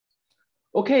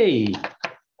Okay,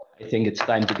 I think it's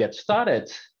time to get started.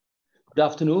 Good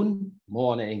afternoon,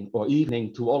 morning, or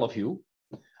evening to all of you.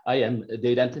 I am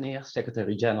Dave Enteneer,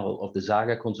 Secretary General of the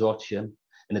Zhaga Consortium,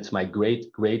 and it's my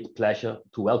great pleasure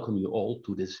to welcome you all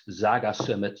to this Zhaga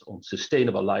Summit on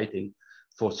sustainable lighting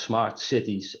for smart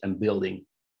cities and building.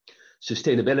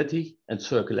 Sustainability and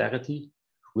circularity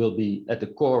will be at the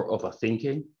core of our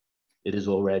thinking. It is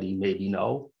already maybe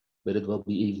now, but it will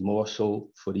be even more so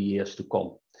for the years to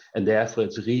come. And therefore,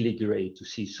 it's really great to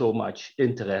see so much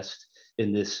interest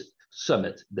in this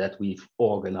summit that we've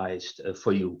organized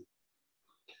for you.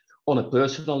 On a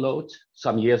personal note,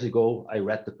 some years ago, I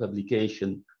read the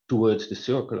publication Towards the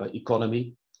Circular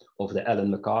Economy of the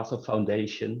Ellen MacArthur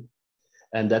Foundation,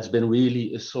 and that's been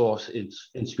really a source of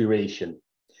inspiration.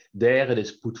 There it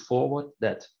is put forward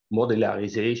that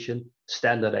modularization,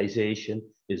 standardization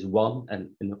is one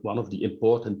of the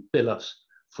important pillars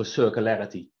for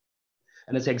circularity.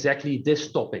 And it's exactly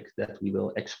this topic that we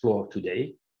will explore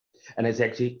today. And it's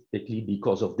exactly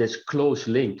because of this close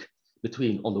link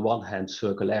between, on the one hand,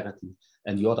 circularity,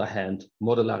 and the other hand,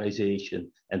 modularization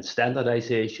and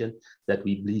standardization, that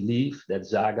we believe that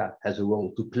Zhaga has a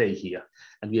role to play here.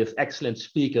 And we have excellent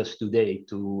speakers today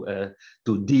to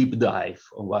deep dive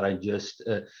on what I just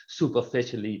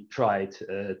superficially tried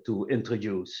to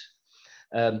introduce.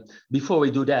 Before we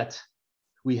do that,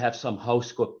 we have some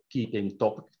housekeeping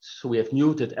topics. So we have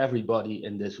muted everybody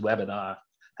in this webinar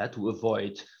to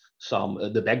avoid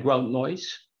the background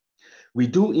noise. We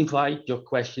do invite your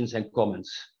questions and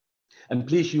comments. And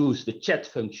please use the chat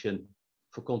function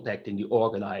for contacting the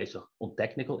organizer on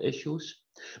technical issues,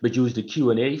 but use the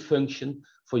Q&A function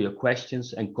for your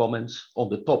questions and comments on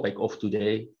the topic of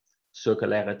today,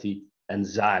 circularity and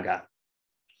Zhaga.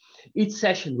 Each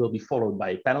session will be followed by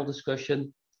a panel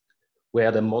discussion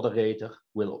where the moderator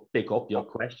will pick up your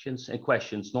questions, and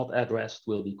questions not addressed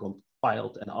will be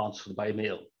compiled and answered by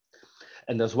mail.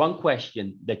 And there's one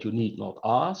question that you need not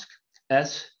ask,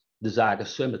 as the Zhaga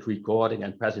Summit recording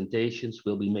and presentations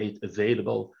will be made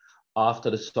available after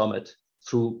the summit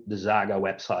through the Zhaga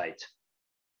website.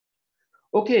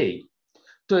 Okay,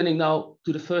 turning now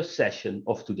to the first session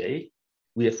of today,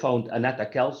 we have found Annetta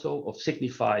Kelso of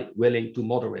Signify willing to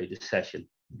moderate this session.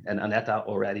 And Annetta,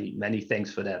 already many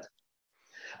thanks for that.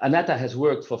 Annetta has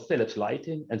worked for Philips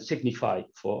Lighting and Signify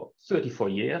for 34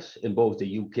 years in both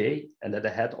the UK and at the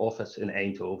head office in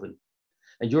Eindhoven.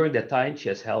 And during that time, she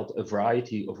has held a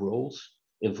variety of roles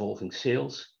involving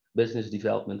sales, business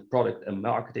development, product and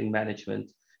marketing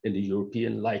management in the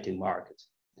European lighting market.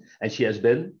 And she has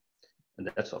been,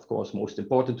 and that's of course most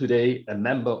important today, a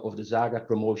member of the Zhaga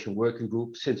Promotion Working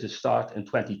Group since its start in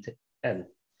 2010.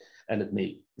 And it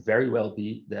may very well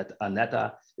be that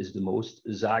Annetta is the most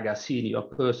Zhaga senior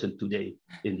person today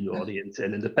in the audience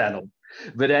and in the panel.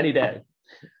 But anyway,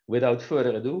 without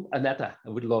further ado, Annetta, I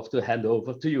would love to hand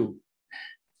over to you.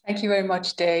 Thank you very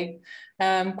much, Dave.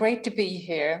 Great to be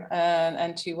here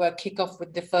and to kick off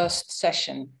with the first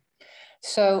session.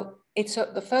 So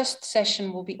the first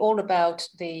session will be all about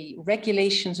the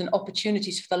regulations and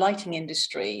opportunities for the lighting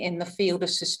industry in the field of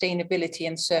sustainability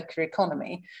and circular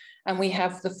economy. And we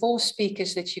have the 4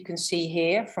 speakers that you can see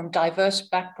here from diverse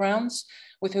backgrounds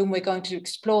with whom we're going to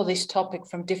explore this topic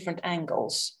from different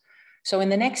angles. So in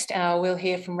the next hour, we'll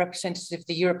hear from representatives of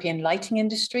the European lighting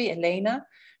industry, Elena,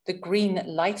 the Green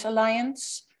Light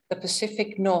Alliance, the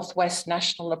Pacific Northwest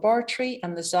National Laboratory,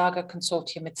 and the Zhaga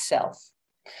Consortium itself.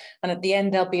 And at the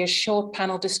end, there'll be a short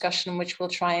panel discussion in which we'll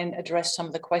try and address some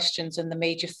of the questions and the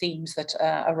major themes that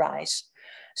arise.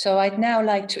 So I'd now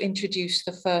like to introduce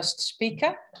the first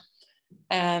speaker,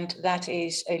 and that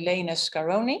is Elena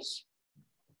Scaroni.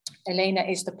 Elena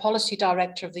is the Policy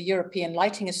Director of the European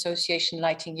Lighting Association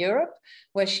Lighting Europe,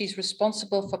 where she's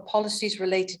responsible for policies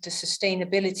related to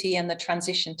sustainability and the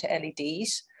transition to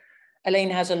LEDs.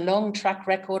 Elena has a long track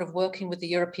record of working with the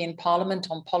European Parliament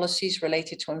on policies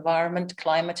related to environment,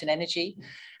 climate and energy.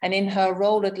 And in her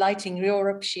role at Lighting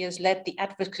Europe, she has led the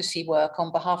advocacy work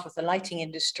on behalf of the lighting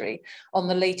industry on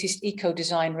the latest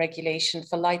eco-design regulation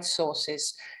for light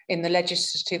sources in the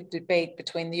legislative debate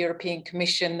between the European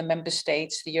Commission, the Member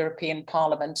States, the European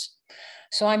Parliament.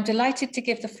 So I'm delighted to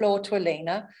give the floor to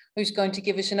Elena, who's going to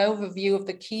give us an overview of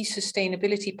the key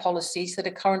sustainability policies that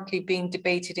are currently being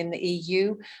debated in the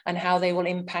EU and how they will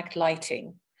impact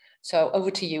lighting. So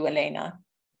over to you, Elena.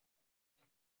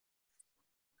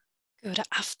 Good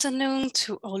afternoon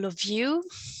to all of you.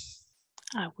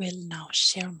 I will now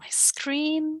share my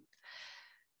screen.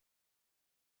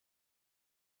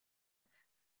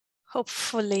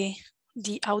 Hopefully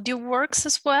the audio works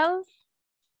as well.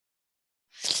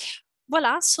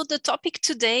 Voila, so the topic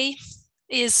today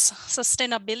is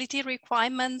sustainability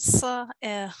requirements,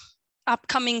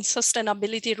 upcoming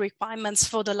sustainability requirements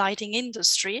for the lighting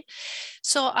industry.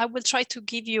 So I will try to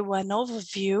give you an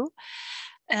overview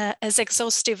as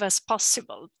exhaustive as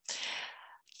possible.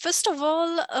 First of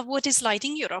all, what is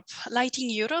Lighting Europe?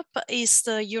 Lighting Europe is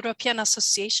the European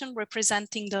association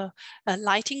representing the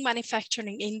lighting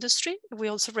manufacturing industry. We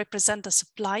also represent the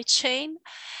supply chain,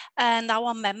 and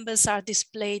our members are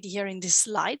displayed here in these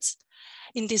slides.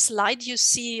 In this slide, you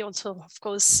see also, of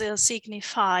course,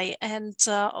 Signify and,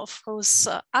 of course,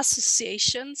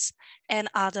 associations and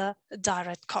other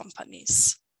direct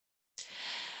companies.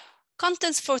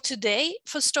 Contents for today,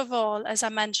 first of all, as I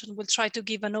mentioned, we'll try to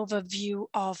give an overview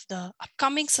of the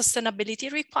upcoming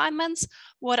sustainability requirements.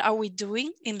 What are we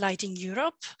doing in Lighting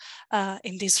Europe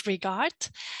in this regard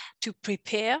to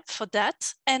prepare for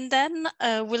that? And then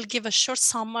we'll give a short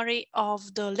summary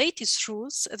of the latest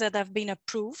rules that have been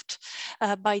approved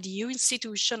by the EU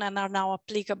institution and are now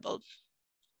applicable.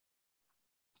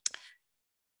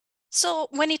 So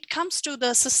when it comes to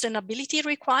the sustainability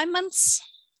requirements,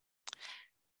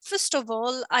 first of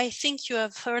all, I think you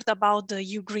have heard about the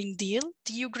EU Green Deal.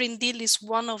 The EU Green Deal is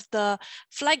one of the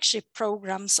flagship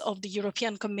programs of the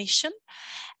European Commission,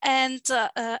 and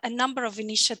a number of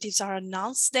initiatives are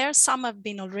announced there. Some have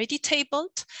been already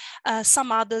tabled,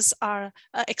 some others are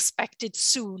expected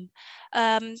soon.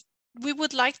 We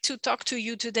would like to talk to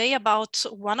you today about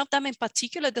one of them in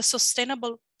particular, the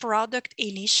Sustainable Product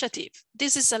Initiative.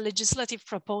 This is a legislative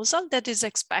proposal that is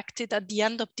expected at the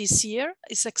end of this year.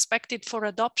 It's expected for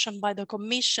adoption by the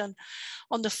Commission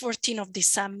on the 14th of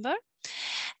December.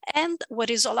 And what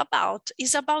it's all about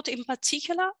is about, in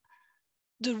particular,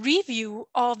 the review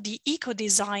of the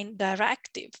Eco-Design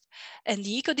Directive. And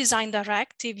the Eco-Design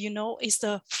Directive, you know, is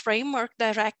the framework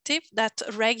directive that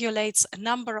regulates a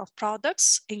number of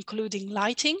products, including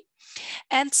lighting,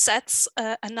 and sets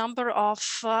a number of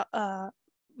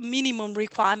minimum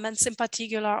requirements, in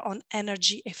particular on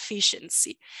energy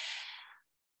efficiency.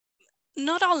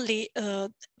 Not only a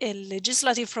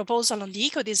legislative proposal on the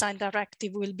Eco-Design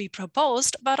Directive will be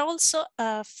proposed, but also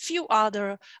a few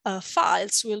other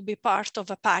files will be part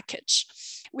of a package.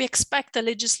 We expect a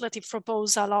legislative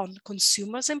proposal on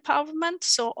consumers' empowerment,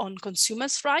 so on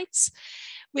consumers' rights.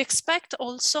 We expect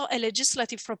also a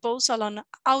legislative proposal on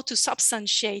how to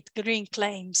substantiate green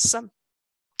claims.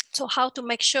 So how to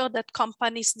make sure that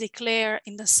companies declare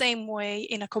in the same way,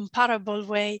 in a comparable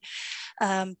way,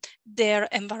 their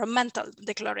environmental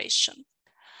declaration.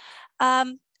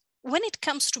 When it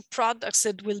comes to products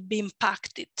that will be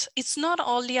impacted, it's not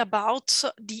only about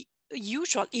the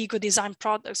usual eco-design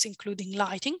products, including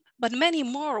lighting, but many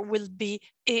more will be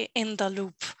in the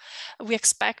loop. We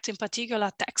expect in particular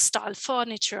textile,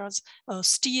 furniture,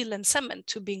 steel and cement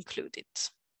to be included.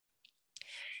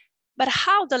 But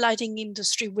how the lighting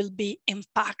industry will be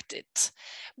impacted?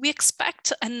 We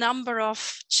expect a number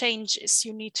of changes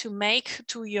you need to make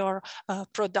to your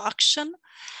production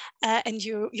and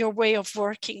your way of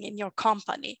working in your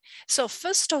company. So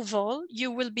first of all,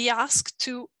 you will be asked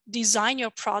to design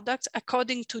your product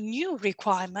according to new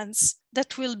requirements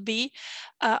that will be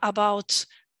about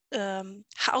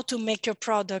how to make your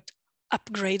product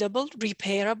upgradable,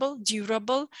 repairable,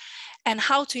 durable, and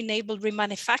how to enable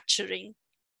remanufacturing.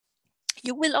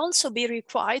 You will also be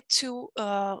required to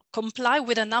comply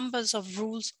with a number of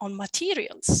rules on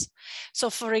materials. So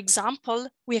for example,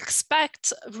 we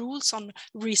expect rules on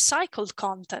recycled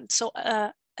content. So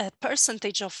a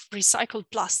percentage of recycled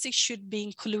plastic should be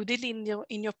included in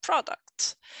your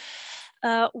product.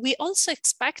 We also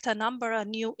expect a number of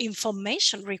new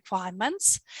information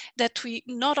requirements that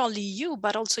not only you,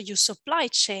 but also your supply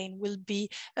chain will be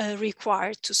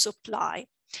required to supply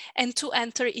and to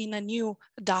enter in a new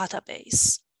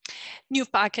database. New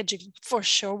packaging for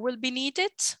sure will be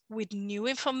needed with new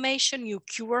information, new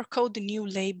QR code, new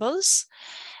labels.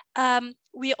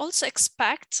 We also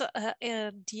expect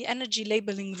the energy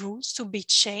labeling rules to be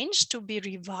changed, to be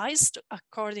revised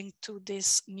according to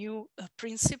these new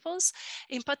principles.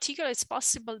 In particular, it's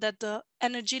possible that the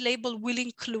energy label will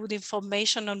include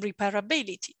information on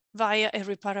repairability via a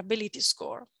repairability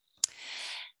score.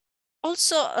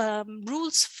 Also,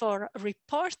 rules for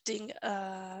reporting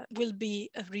will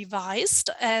be revised,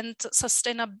 and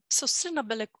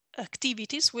sustainable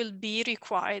activities will be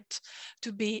required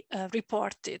to be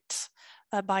reported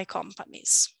by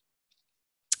companies.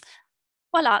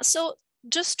 Voila, so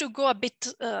just to go a bit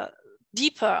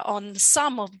deeper on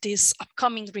some of these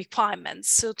upcoming requirements,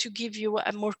 so to give you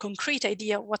a more concrete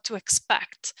idea of what to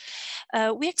expect.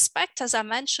 We expect, as I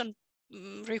mentioned,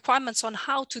 requirements on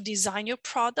how to design your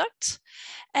product,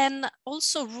 and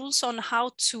also rules on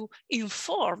how to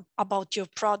inform about your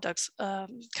product's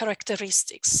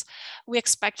characteristics. We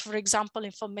expect, for example,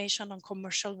 information on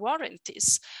commercial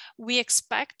warranties. We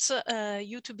expect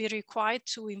you to be required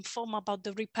to inform about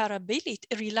the repairability,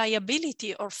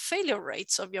 reliability, or failure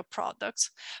rates of your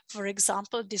products. For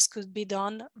example, this could be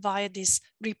done via this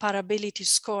repairability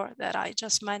score that I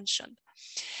just mentioned.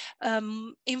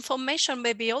 Information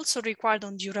may be also required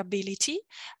on durability.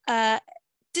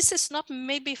 This is not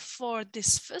maybe for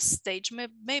this first stage,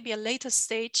 maybe a later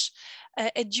stage,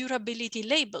 a durability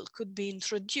label could be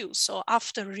introduced. So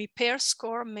after repair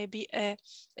score, maybe a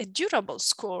durable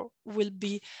score will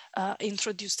be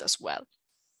introduced as well.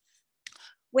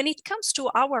 When it comes to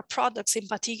our products, in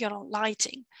particular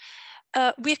lighting,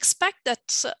 we expect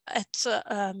that at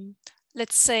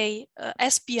let's say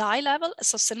SPI level, a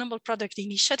Sustainable Product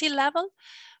Initiative level,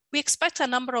 we expect a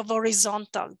number of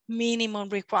horizontal minimum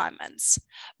requirements,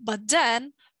 but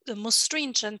then the most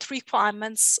stringent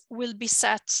requirements will be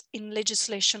set in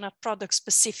legislation at product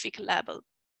specific level.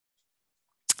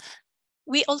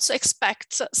 We also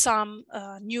expect some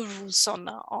new rules on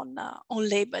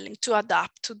labeling to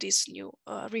adapt to these new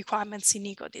requirements in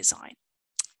eco-design.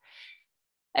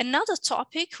 Another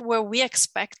topic where we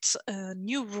expect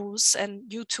new rules and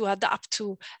you to adapt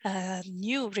to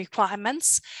new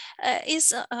requirements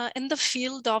is in the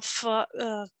field of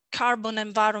carbon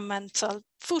environmental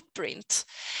footprint.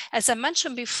 As I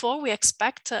mentioned before, we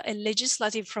expect a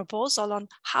legislative proposal on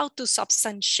how to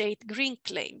substantiate green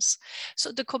claims.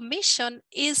 So the Commission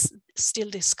is still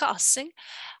discussing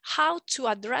how to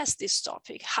address this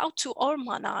topic, how to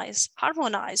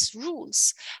harmonize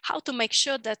rules, how to make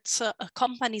sure that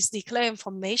companies declare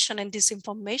information and this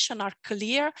information are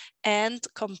clear and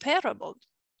comparable.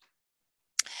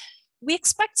 We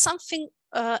expect something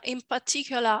in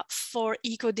particular for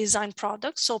eco-design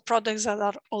products, so products that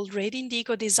are already in the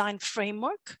eco-design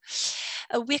framework.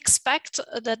 We expect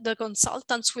that the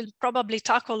consultants will probably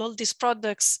tackle all these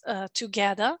products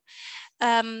together.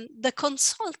 The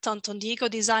consultant on the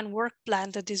eco-design work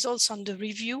plan that is also under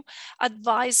review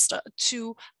advised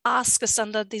to ask a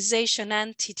standardization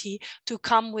entity to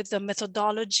come with the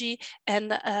methodology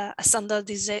and a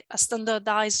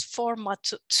standardized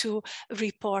format to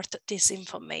report this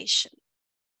information.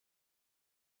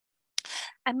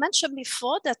 I mentioned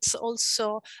before that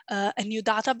also a new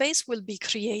database will be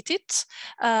created.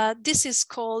 This is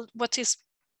called what is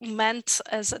meant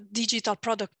as a digital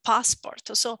product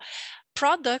passport. So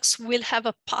products will have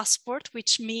a passport,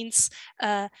 which means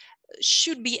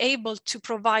should be able to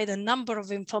provide a number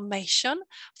of information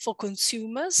for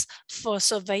consumers, for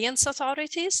surveillance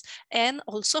authorities, and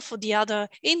also for the other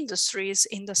industries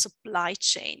in the supply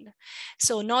chain.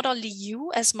 So not only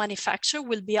you as manufacturer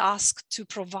will be asked to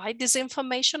provide this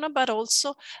information, but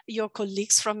also your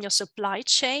colleagues from your supply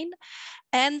chain,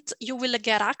 and you will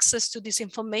get access to this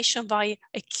information via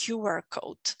a QR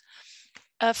code.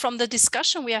 From the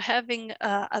discussion we are having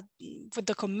with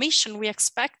the Commission, we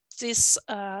expect this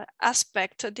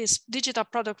aspect, this digital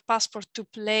product passport, to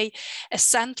play a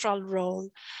central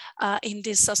role in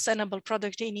this Sustainable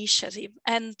Product Initiative.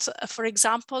 And for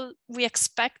example, we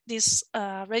expect this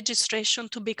registration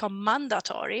to become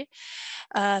mandatory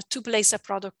to place a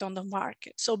product on the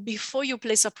market. So before you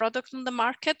place a product on the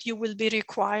market, you will be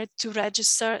required to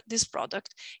register this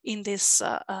product in this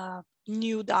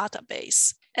new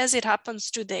database, as it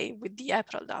happens today with the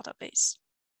April database.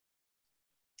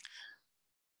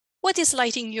 What is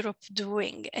Lighting Europe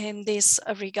doing in this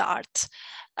regard?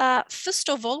 First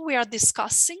of all, we are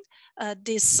discussing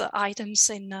these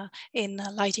items in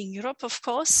Lighting Europe, of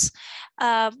course.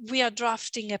 We are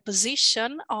drafting a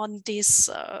position on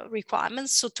these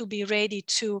requirements, so to be ready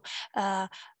to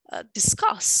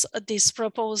discuss these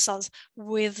proposals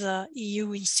with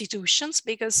EU institutions,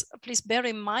 because please bear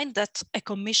in mind that a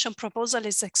Commission proposal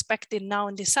is expected now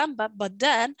in December, but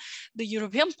then the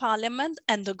European Parliament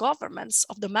and the governments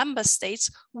of the member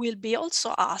states will be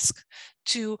also asked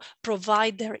to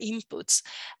provide their inputs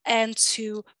and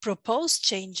to propose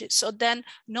changes. So then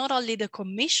not only the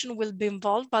Commission will be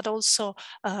involved, but also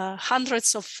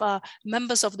hundreds of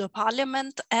members of the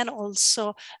Parliament and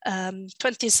also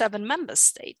 27 member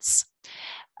states.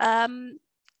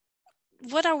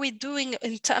 What are we doing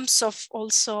in terms of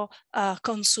also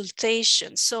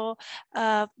consultation? So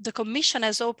the Commission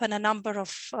has opened a number of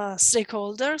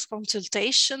stakeholders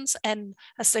consultations and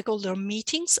stakeholder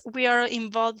meetings. We are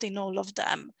involved in all of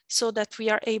them so that we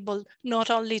are able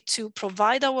not only to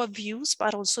provide our views,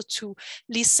 but also to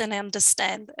listen and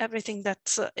understand everything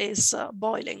that is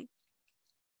boiling.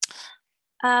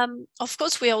 Of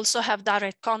course, we also have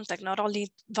direct contact, not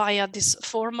only via these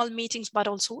formal meetings, but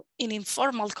also in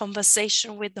informal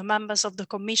conversation with the members of the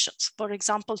commissions. For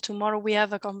example, tomorrow we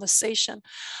have a conversation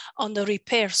on the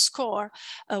repair score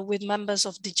with members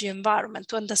of DG Environment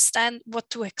to understand what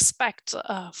to expect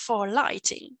for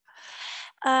lighting.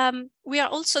 We are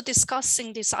also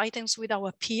discussing these items with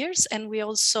our peers, and we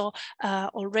also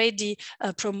already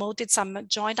promoted some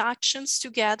joint actions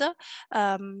together.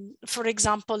 For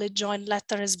example, a joint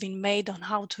letter has been made on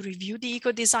how to review the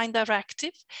Eco-Design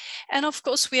Directive. And of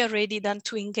course, we are ready then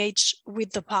to engage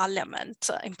with the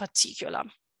Parliament in particular.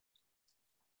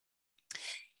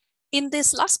 In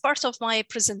this last part of my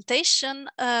presentation,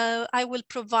 I will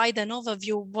provide an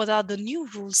overview of what are the new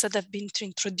rules that have been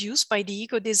introduced by the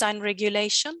Eco-Design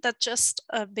Regulation that just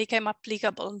became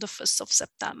applicable on the 1st of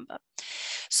September.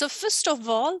 So first of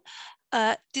all,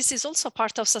 this is also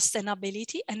part of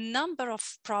sustainability. A number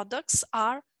of products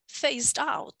are phased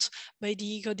out by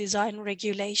the Eco-Design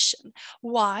Regulation.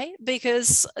 Why?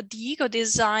 Because the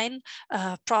Eco-Design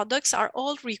products are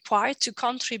all required to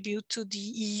contribute to the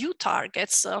EU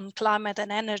targets on climate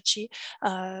and energy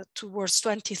towards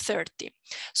 2030.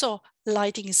 So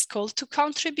lighting is called to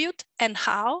contribute, and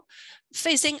how?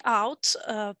 Phasing out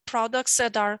products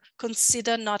that are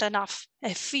considered not enough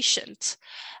efficient.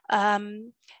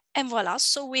 And voila,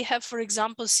 so we have, for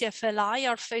example, CFLI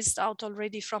are phased out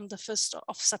already from the 1st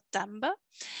of September.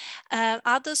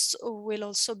 Others will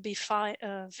also be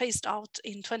phased out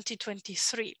in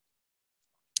 2023.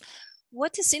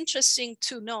 What is interesting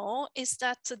to know is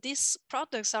that these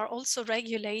products are also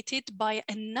regulated by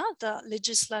another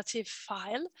legislative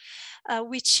file,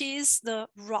 which is the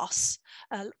ROS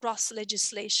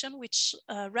legislation, which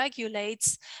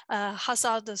regulates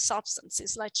hazardous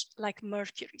substances like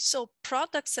mercury. So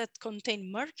products that contain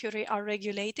mercury are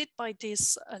regulated by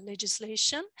this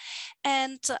legislation,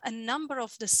 and a number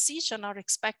of decisions are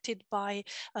expected by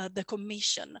the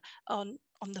Commission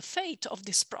on the fate of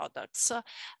these products.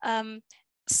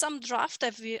 Some drafts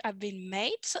have been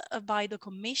made by the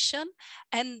Commission,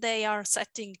 and they are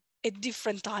setting a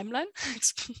different timeline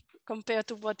compared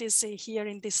to what is here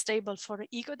in this table for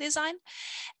eco-design.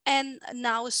 And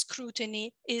now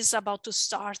scrutiny is about to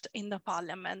start in the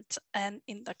Parliament and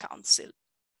in the Council.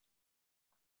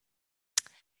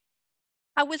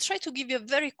 I will try to give you a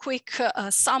very quick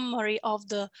summary of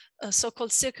the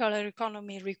so-called circular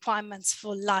economy requirements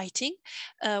for lighting.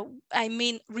 I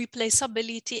mean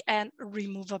replaceability and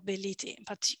removability in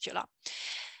particular.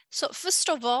 So first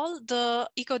of all, the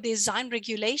eco-design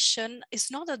regulation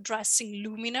is not addressing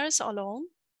luminaires alone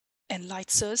and light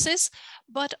sources,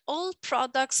 but all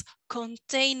products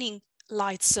containing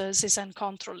light sources and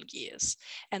control gears.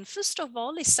 And first of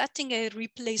all, is setting a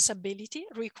replaceability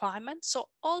requirement. So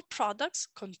all products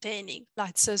containing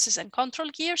light sources and control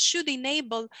gears should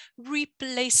enable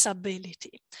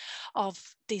replaceability of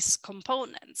these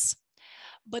components.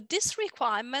 But this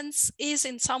requirements is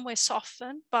in some way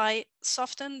softened by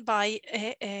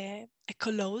a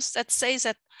clause that says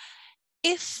that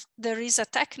if there is a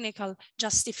technical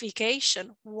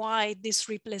justification why this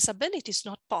replaceability is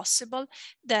not possible,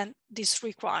 then this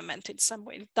requirement in some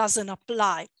way doesn't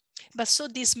apply. But so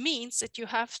this means that you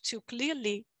have to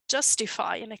clearly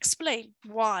justify and explain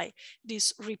why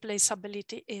this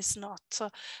replaceability is not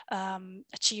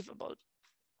achievable.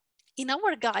 In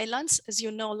our guidelines, as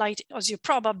you know, as you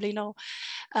probably know,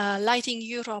 Lighting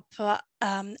Europe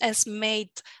has made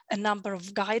a number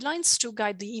of guidelines to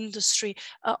guide the industry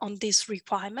on these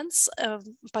requirements,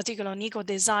 particularly on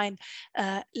eco-design,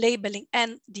 labeling,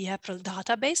 and the April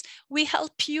database. We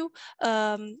help you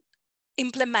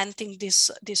implementing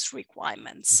these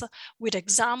requirements with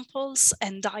examples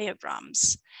and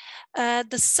diagrams.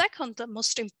 The second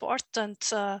most important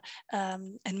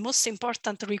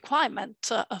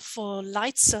requirement for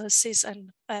light sources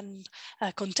and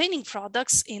containing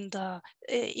products in the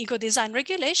eco-design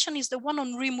regulation is the one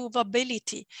on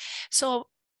removability. So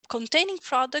containing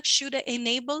products should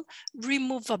enable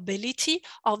removability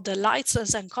of the light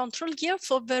source and control gear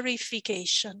for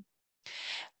verification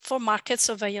for market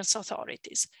surveillance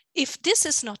authorities. If this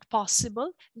is not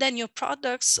possible, then your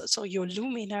products, so your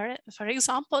luminaire, for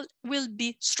example, will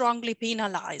be strongly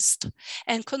penalized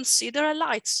and consider a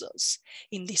light source.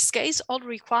 In this case, all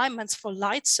requirements for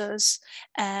light source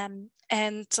in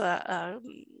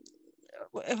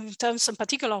terms in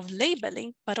particular of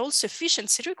labeling, but also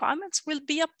efficiency requirements will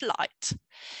be applied.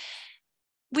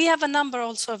 We have a number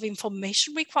also of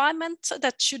information requirements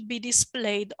that should be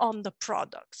displayed on the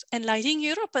product. And Lighting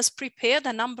Europe has prepared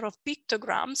a number of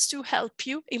pictograms to help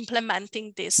you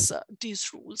implementing these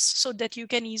rules so that you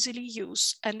can easily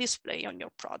use and display on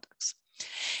your products.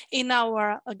 In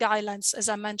our guidelines, as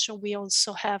I mentioned, we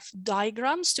also have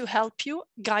diagrams to help you,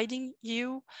 guiding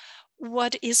you.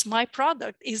 What is my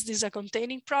product? Is this a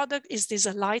containing product? Is this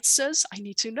a light source? I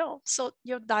need to know. So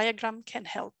your diagram can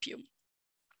help you.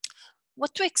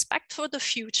 What to expect for the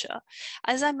future?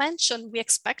 As I mentioned, we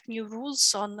expect new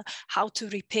rules on how to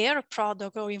repair a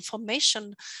product or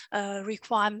information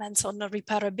requirements on the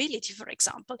repairability, for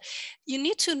example. You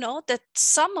need to know that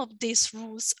some of these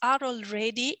rules are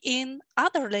already in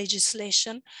other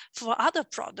legislation for other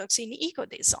products in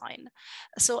eco-design.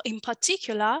 So in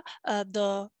particular,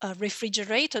 the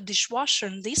refrigerator, dishwasher,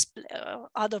 and these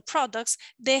other products,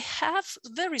 they have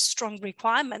very strong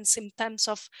requirements in terms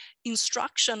of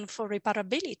instruction for repairability,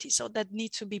 so that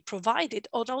need to be provided,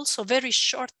 or also very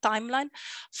short timeline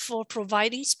for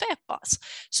providing spare parts.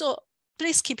 So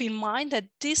please keep in mind that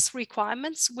these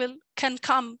requirements can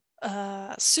come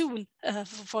soon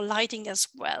for lighting as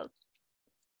well.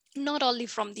 Not only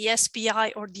from the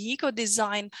SPI or the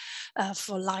eco-design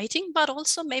for lighting, but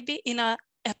also maybe in a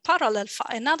parallel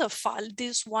file, another file,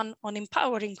 this one on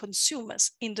empowering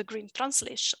consumers in the green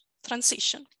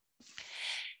transition.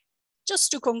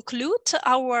 Just to conclude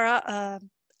our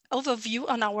overview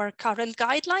on our current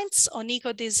guidelines on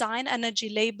eco-design, energy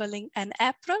labeling, and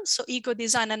EPRA. So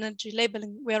eco-design, energy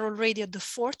labeling, we're already at the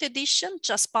 4th edition,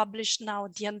 just published now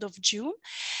at the end of June.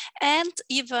 And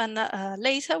even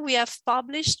later, we have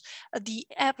published the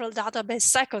EPRA database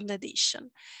 2nd edition.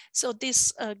 So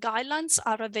these guidelines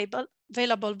are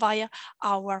available via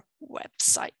our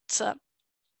website.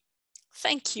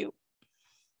 Thank you.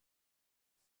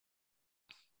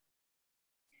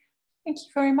 Thank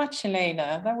you very much,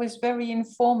 Elena. That was very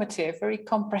informative, very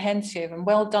comprehensive, and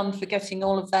well done for getting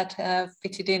all of that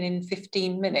fitted in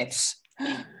 15 minutes.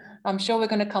 I'm sure we're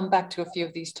going to come back to a few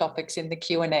of these topics in the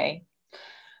Q&A.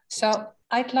 So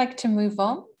I'd like to move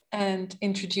on and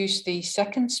introduce the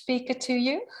second speaker to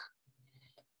you.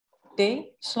 The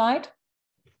slide.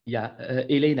 Yeah,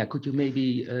 Elena, could you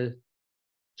maybe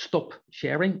stop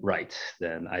sharing? Right,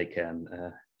 then I can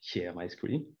share my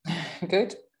screen.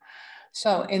 Good.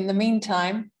 So in the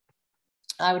meantime,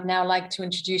 I would now like to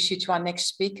introduce you to our next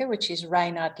speaker, which is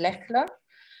Reinhard Lechler.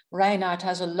 Reinhard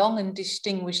has a long and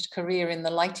distinguished career in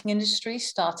the lighting industry,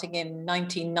 starting in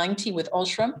 1990 with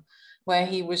Osram, where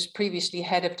he was previously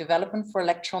head of development for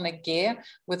electronic gear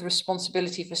with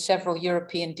responsibility for several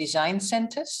European design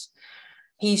centers.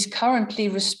 He's currently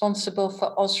responsible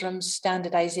for Osram's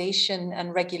standardization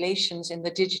and regulations in the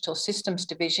Digital Systems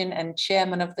Division and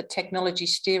chairman of the technology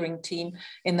steering team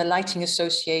in the Lighting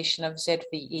Association of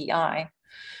ZVEI.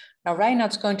 Now,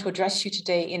 Reinhard's going to address you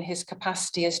today in his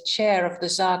capacity as chair of the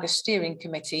Zhaga Steering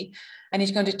Committee, and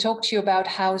he's going to talk to you about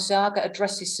how Zhaga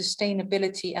addresses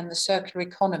sustainability and the circular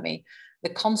economy, the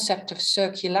concept of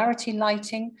circularity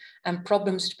lighting, and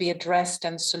problems to be addressed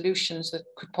and solutions that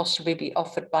could possibly be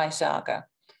offered by Zhaga.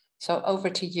 So over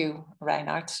to you,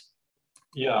 Reinhard.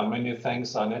 Yeah, many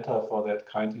thanks, Aneta, for that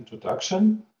kind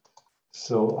introduction.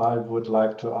 So I would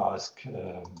like to ask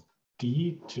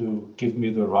Dee to give me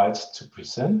the rights to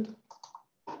present.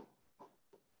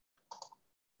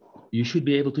 You should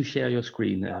be able to share your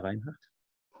screen, Reinhard.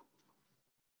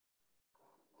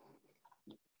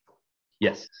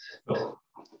 Yes.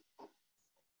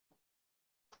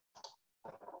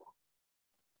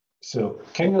 So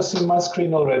can you see my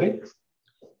screen already?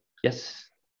 Yes.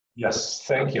 Yes,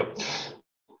 thank you.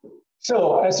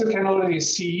 So as you can already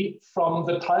see from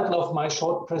the title of my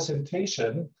short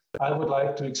presentation, I would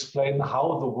like to explain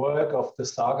how the work of the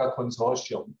Zhaga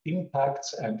Consortium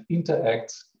impacts and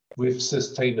interacts with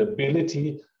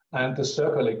sustainability and the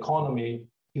circular economy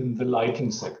in the lighting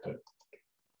sector.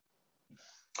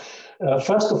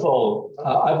 First of all,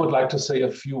 I would like to say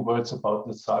a few words about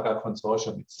the Zhaga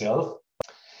Consortium itself.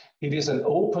 It is an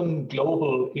open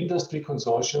global industry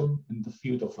consortium in the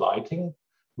field of lighting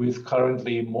with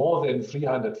currently more than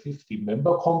 350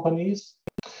 member companies.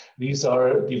 These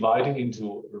are divided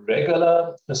into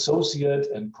regular, associate,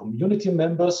 and community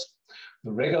members.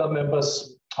 The regular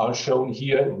members are shown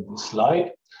here in the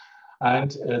slide,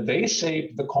 and they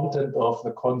shape the content of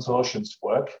the consortium's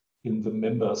work in the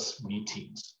members'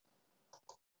 meetings.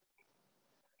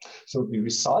 So the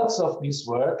results of this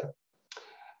work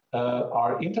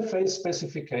are interface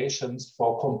specifications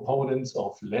for components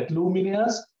of LED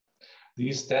luminaires.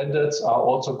 These standards are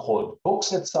also called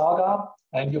books at Zhaga,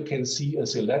 and you can see a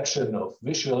selection of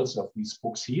visuals of these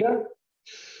books here.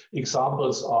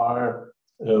 Examples are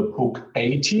book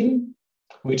 18,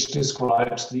 which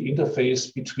describes the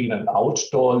interface between an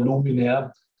outdoor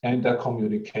luminaire and a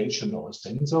communication or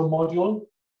sensor module,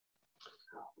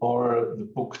 or the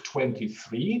book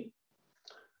 23,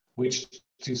 which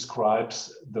describes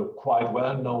the quite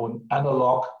well-known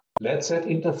analog LED-set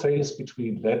interface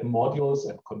between LED modules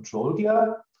and control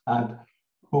gear, and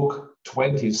book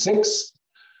 26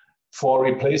 for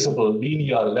replaceable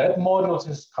linear LED modules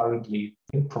is currently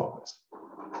in progress.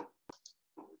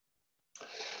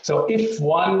 So if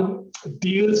one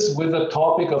deals with the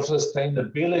topic of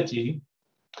sustainability,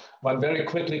 one very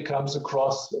quickly comes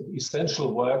across the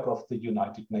essential work of the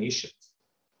United Nations.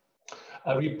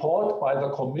 A report by the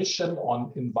Commission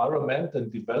on Environment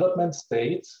and Development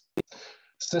states,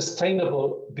 sustainable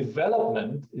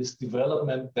development is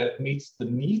development that meets the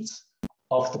needs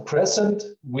of the present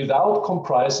without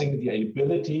compromising the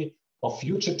ability of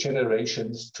future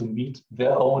generations to meet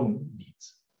their own needs.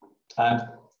 And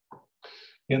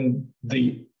in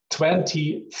the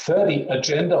 2030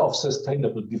 Agenda of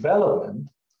Sustainable Development,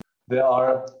 there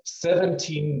are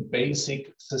 17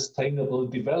 basic sustainable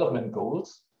development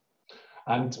goals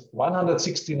and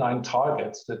 169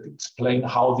 targets that explain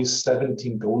how these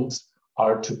 17 goals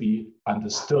are to be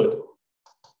understood.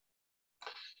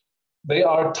 They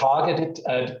are targeted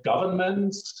at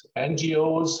governments,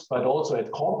 NGOs, but also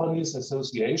at companies,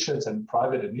 associations, and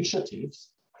private initiatives.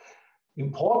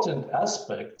 Important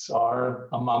aspects are,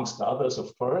 amongst others, of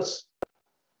course,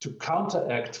 to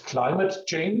counteract climate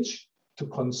change, to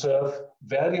conserve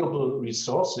valuable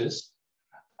resources,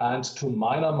 and to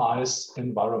minimize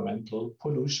environmental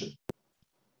pollution.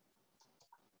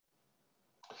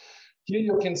 Here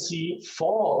you can see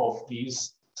 4 of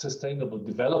these sustainable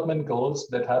development goals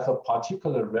that have a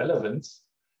particular relevance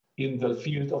in the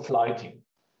field of lighting.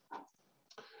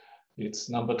 It's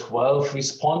number 12,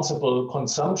 responsible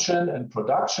consumption and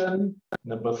production.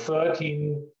 Number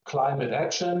 13, climate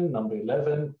action. Number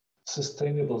 11,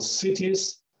 sustainable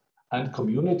cities and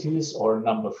communities. Or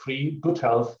number 3, good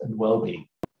health and well-being.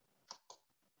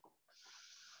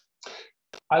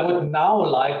 I would now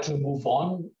like to move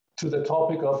on to the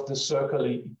topic of the circular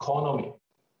economy.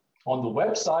 On the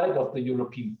website of the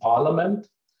European Parliament,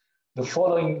 the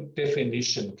following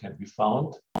definition can be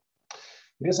found.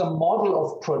 It is a model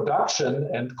of production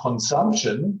and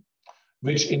consumption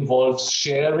which involves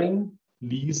sharing,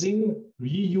 leasing,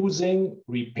 reusing,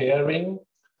 repairing,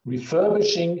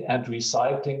 refurbishing, and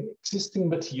recycling existing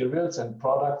materials and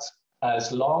products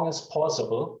as long as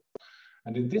possible.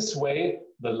 And in this way,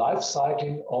 the life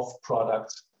cycle of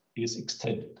products is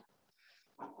extended.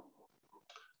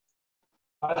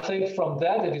 I think from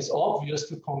that, it is obvious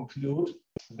to conclude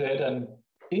that an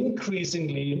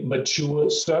increasingly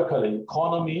mature circular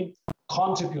economy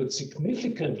contributes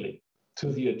significantly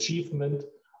to the achievement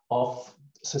of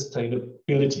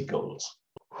sustainability goals.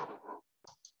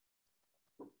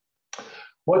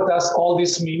 What does all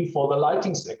this mean for the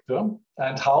lighting sector,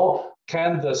 and how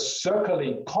can the circular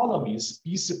economies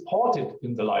be supported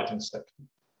in the lighting sector?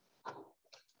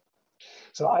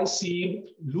 So I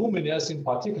see luminaires in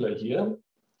particular here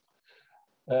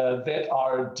that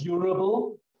are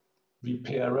durable,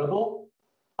 repairable,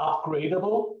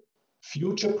 upgradable,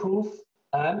 future-proof,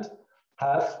 and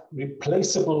have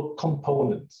replaceable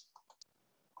components.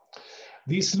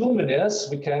 These luminaires,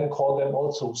 we can call them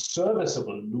also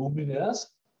serviceable luminaires.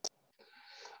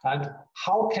 And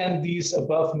how can these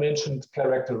above-mentioned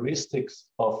characteristics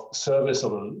of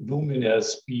serviceable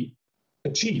luminaires be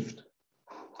achieved?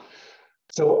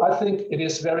 So I think it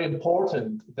is very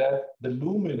important that the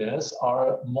luminaires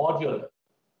are modular.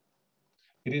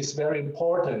 It is very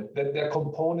important that their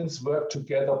components work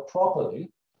together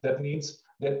properly. That means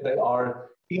that they are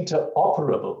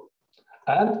interoperable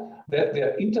and that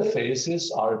their interfaces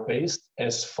are based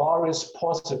as far as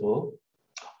possible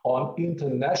on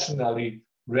internationally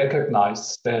recognized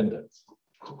standards.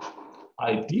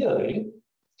 Ideally,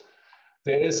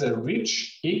 there is a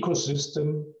rich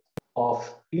ecosystem of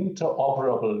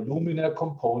interoperable luminaire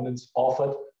components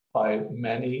offered by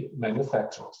many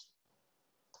manufacturers.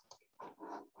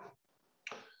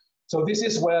 So this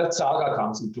is where Zhaga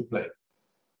comes into play.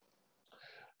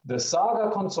 The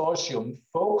Zhaga consortium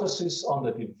focuses on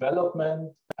the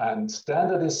development and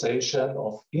standardization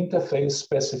of interface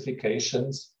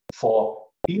specifications for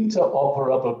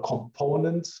interoperable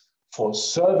components for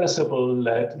serviceable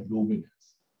LED luminaires.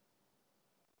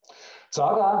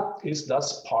 Zhaga is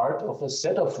thus part of a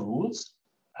set of rules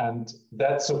and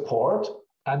that support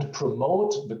and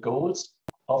promote the goals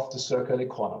of the circular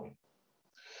economy.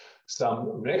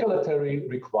 Some regulatory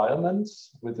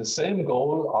requirements with the same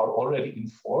goal are already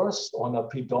enforced on a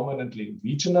predominantly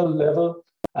regional level,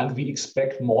 and we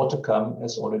expect more to come,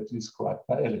 as already described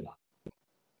by Elena.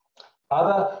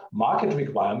 Other market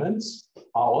requirements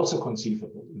are also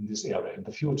conceivable in this area in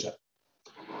the future.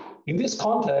 In this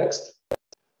context,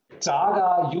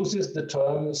 Zhaga uses the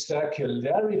term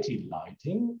circularity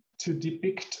lighting to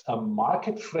depict a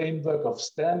market framework of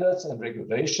standards and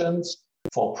regulations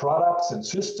for products and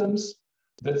systems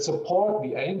that support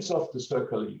the aims of the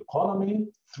circular economy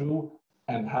through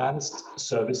enhanced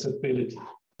serviceability.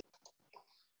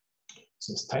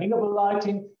 Sustainable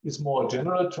lighting is a more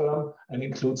general term and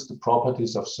includes the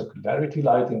properties of circularity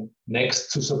lighting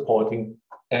next to supporting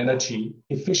energy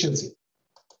efficiency.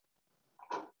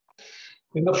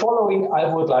 In the following, I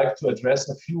would like to address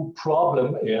a few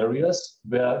problem areas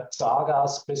where Zhaga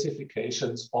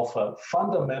specifications offer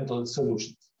fundamental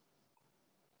solutions.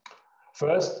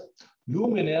 First,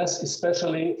 luminaires,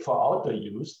 especially for outdoor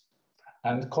use,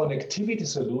 and connectivity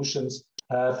solutions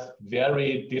have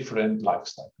very different life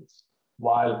cycles.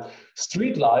 While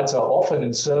street lights are often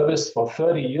in service for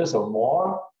 30 years or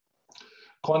more,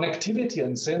 connectivity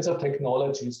and sensor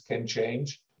technologies can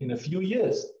change in a few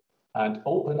years and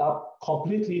open up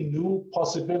completely new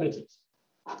possibilities.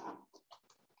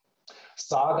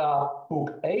 Zhaga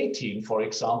Book 18, for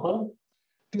example,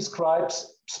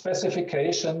 describes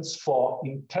specifications for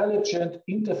intelligent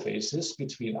interfaces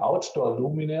between outdoor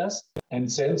luminaires and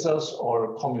sensors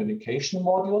or communication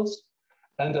modules,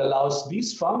 and allows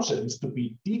these functions to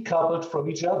be decoupled from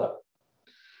each other.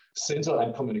 Sensor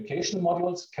and communication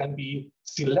modules can be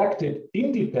selected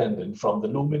independent from the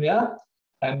luminaire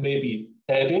and may be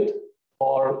added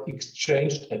or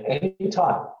exchanged at any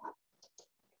time.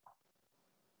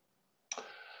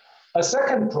 A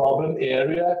second problem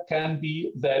area can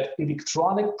be that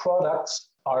electronic products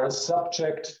are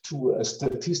subject to a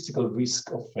statistical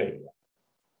risk of failure.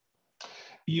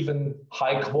 Even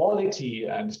high quality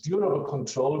and durable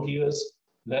control gears,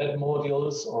 LED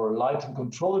modules, or lighting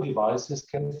control devices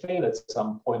can fail at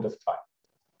some point of time.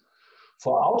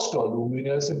 For outdoor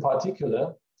luminaires in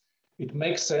particular, it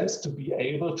makes sense to be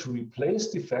able to replace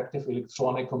defective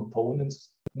electronic components,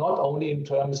 not only in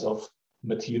terms of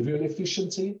material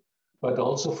efficiency, but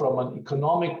also from an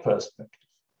economic perspective.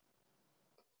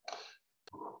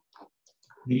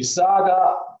 The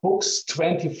Zhaga books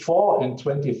 24 and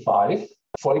 25,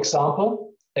 for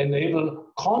example, enable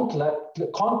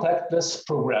contactless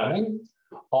programming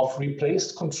of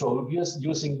replaced control gears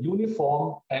using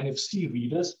uniform NFC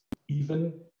readers,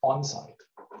 even on-site.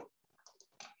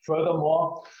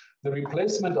 Furthermore, the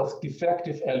replacement of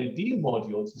defective LED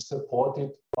modules is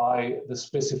supported by the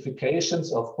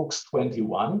specifications of books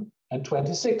 21 and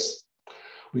 26,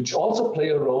 which also play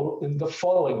a role in the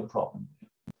following problem.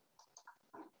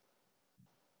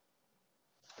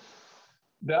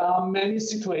 There are many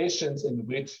situations in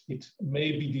which it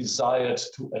may be desired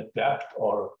to adapt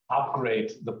or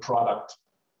upgrade the product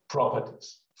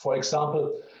properties. For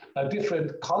example, a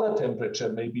different color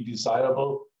temperature may be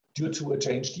desirable due to a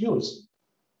changed use,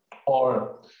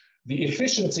 or the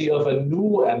efficiency of a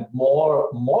new and more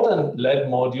modern LED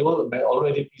module may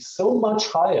already be so much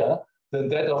higher than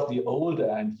that of the older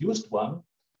and used one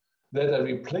that a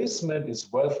replacement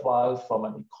is worthwhile from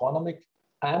an economic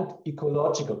and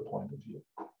ecological point of view.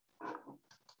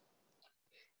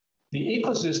 The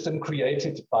ecosystem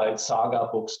created by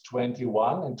Zhaga books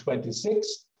 21 and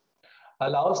 26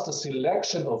 allows the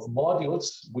selection of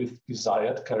modules with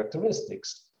desired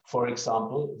characteristics. For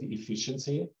example, the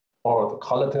efficiency or the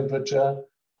color temperature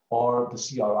or the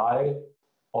CRI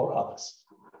or others.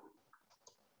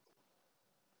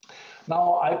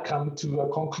 Now I come to a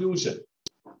conclusion.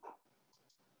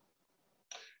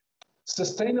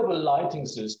 Sustainable lighting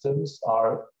systems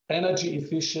are energy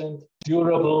efficient,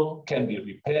 durable, can be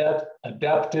repaired,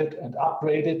 adapted, and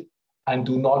upgraded, and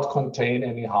do not contain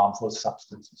any harmful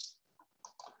substances.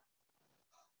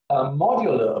 A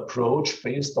modular approach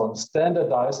based on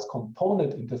standardized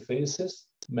component interfaces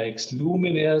makes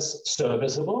luminaires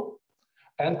serviceable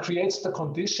and creates the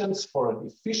conditions for an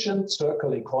efficient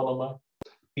circular economy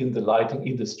in the lighting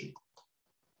industry.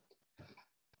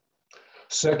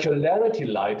 Circularity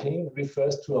lighting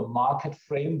refers to a market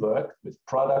framework with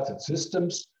products and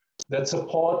systems that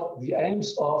support the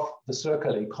aims of the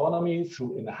circular economy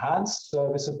through enhanced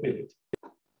serviceability.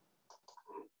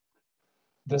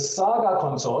 The Zhaga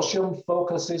consortium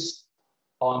focuses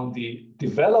on the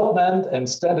development and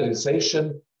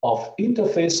standardization of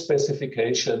interface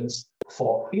specifications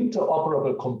for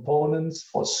interoperable components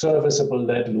for serviceable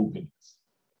LED luminaires.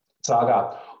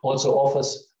 Zhaga also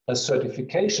offers a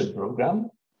certification program.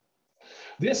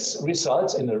 This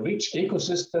results in a rich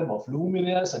ecosystem of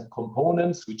luminaires and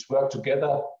components which work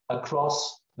together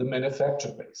across the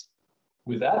manufacturer base.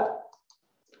 With that,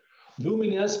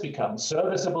 luminaires become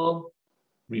serviceable,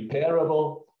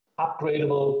 repairable,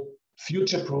 upgradable,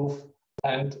 future-proof,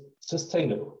 and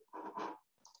sustainable.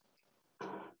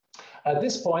 At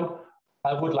this point,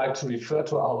 I would like to refer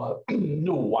to our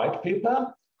new white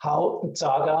paper, How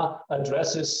Zhaga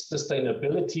Addresses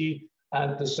Sustainability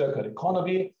and the Circular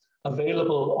Economy,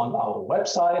 available on our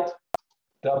website,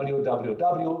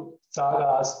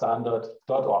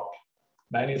 www.zhagastandard.org.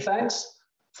 Many thanks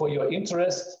for your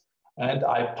interest, and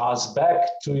I pass back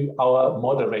to our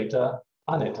moderator,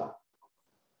 Aneta.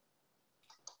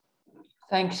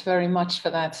 Thanks very much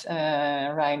for that,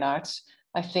 Reinhard.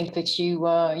 I think that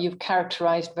you've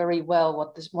characterized very well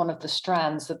what one of the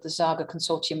strands that the Zhaga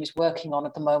Consortium is working on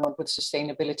at the moment with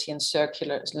sustainability and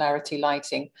circularity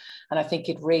lighting. And I think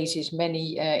it raises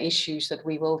many issues that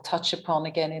we will touch upon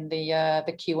again in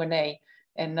the Q&A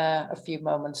in a few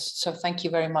moments. So thank you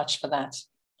very much for that.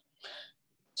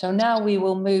 So now we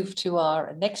will move to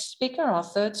our next speaker, our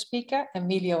third speaker,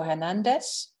 Emilio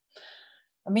Hernandez.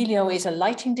 Emilio is a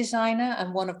lighting designer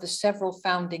and one of the several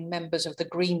founding members of the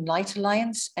Green Light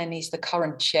Alliance, and he's the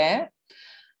current chair.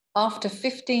 After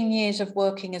 15 years of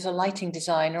working as a lighting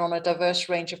designer on a diverse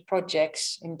range of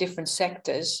projects in different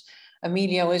sectors,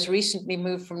 Emilio has recently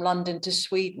moved from London to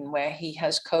Sweden, where he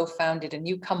has co-founded a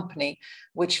new company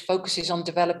which focuses on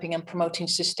developing and promoting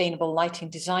sustainable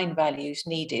lighting design values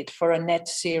needed for a net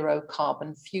zero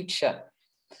carbon future.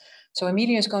 So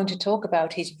Emilio is going to talk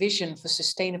about his vision for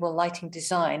sustainable lighting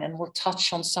design, and will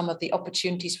touch on some of the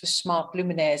opportunities for smart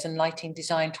luminaires and lighting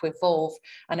design to evolve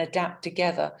and adapt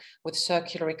together with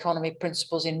circular economy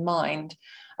principles in mind,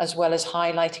 as well as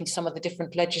highlighting some of the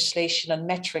different legislation and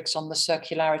metrics on the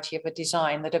circularity of a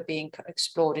design that are being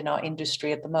explored in our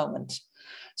industry at the moment.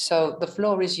 So the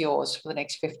floor is yours for the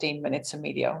next 15 minutes,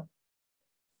 Emilio.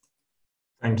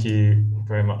 Thank you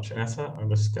very much, Aneta. I'm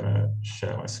just going to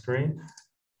share my screen.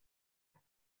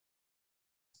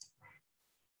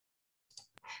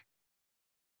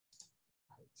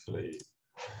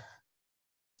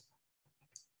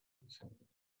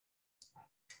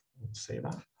 See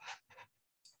that.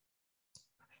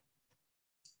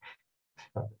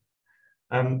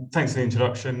 Thanks for the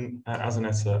introduction. As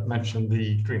Aneta mentioned,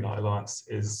 the Green Light Alliance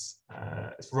its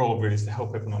role really is to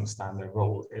help everyone understand their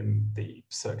role in the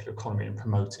circular economy and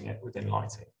promoting it within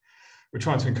lighting. We're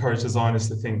trying to encourage designers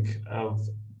to think of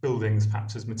buildings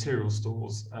perhaps as material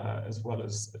stores, as well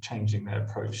as changing their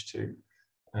approach to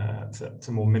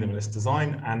more minimalist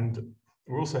design. And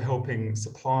we're also helping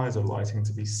suppliers of lighting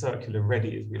to be circular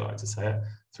ready, as we like to say it,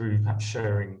 through perhaps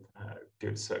sharing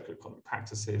good circular economy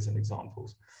practices and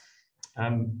examples.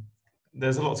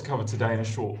 There's a lot to cover today in a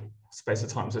short space of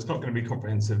time, so it's not going to be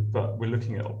comprehensive, but we're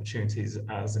looking at opportunities,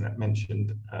 as Annette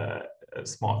mentioned,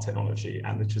 smart technology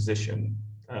and the transition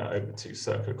over to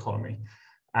circular economy.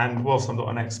 And whilst I'm not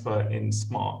an expert in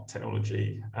smart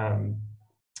technology,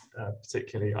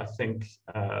 particularly, I think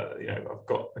I've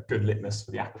got a good litmus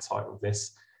for the appetite of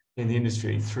this in the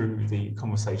industry through the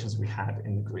conversations we had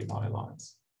in the Green Light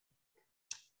Alliance.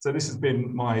 So this has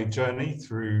been my journey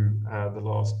through the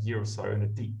last year or so in a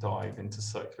deep dive into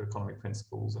circular economy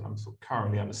principles, and I'm sort of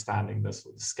currently understanding the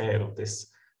sort of scale of this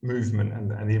movement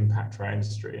and the impact for our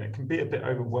industry. And it can be a bit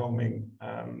overwhelming,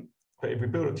 but if we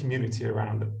build a community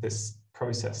around this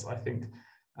process, I think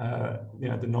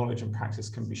the knowledge and practice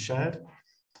can be shared.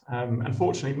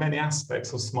 Unfortunately, many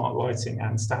aspects of smart lighting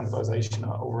and standardization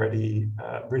are already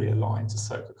really aligned to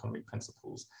circular economy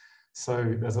principles.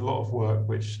 So there's a lot of work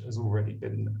which has already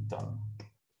been done.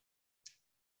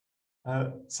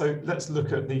 So let's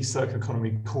look at the circular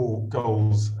economy core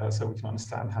goals so we can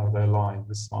understand how they're aligned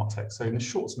with smart tech. So in the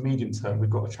short to medium term, we've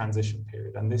got a transition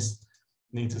period, and this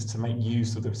needs us to make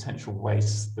use of the potential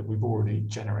waste that we've already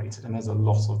generated. And there's a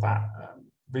lot of that.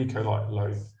 Ricolite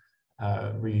alone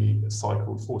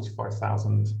recycled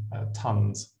 45,000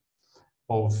 tons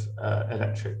of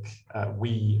electric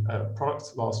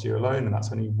products last year alone, and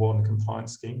that's only one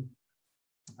compliance scheme.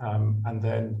 And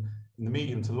then in the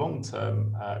medium to long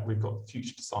term, we've got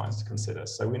future designs to consider.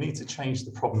 So we need to change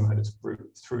the problem at its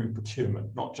root through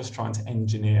procurement, not just trying to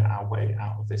engineer our way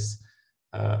out of this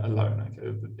alone.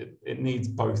 It needs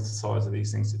both sides of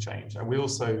these things to change. And we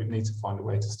also need to find a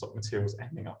way to stop materials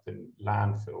ending up in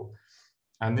landfill.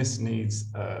 And this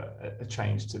needs a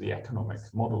change to the economic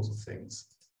models of things.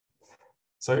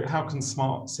 So how can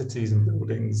smart cities and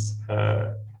buildings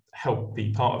help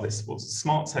be part of this? Well,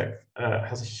 smart tech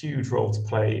has a huge role to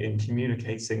play in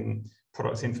communicating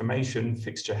product information,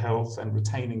 fixture health, and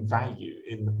retaining value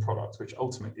in the product, which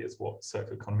ultimately is what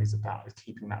circular economy is about, is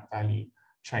keeping that value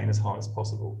chain as high as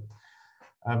possible.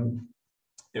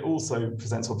 It also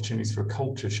presents opportunities for a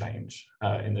culture change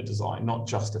in the design, not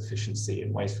just efficiency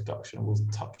and waste reduction. We'll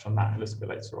touch on that a little bit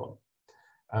later on.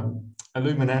 A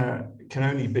luminaire can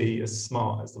only be as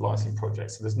smart as the lighting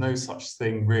project, so there's no such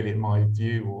thing really, in my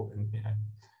view, or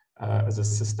as a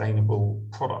sustainable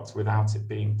product without it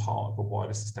being part of a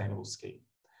wider sustainable scheme.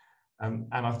 And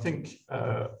I think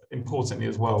importantly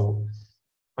as well,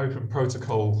 open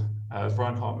protocol, as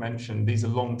Reinhard mentioned, these are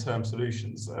long-term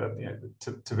solutions. You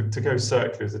know, to go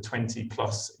circular is a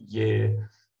 20+ year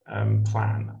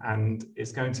plan, and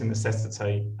it's going to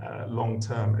necessitate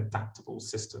long-term adaptable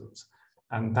systems.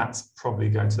 And that's probably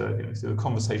going to, you know, through the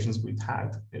conversations we've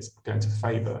had, it's going to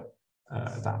favour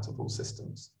adaptable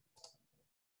systems.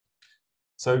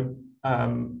 So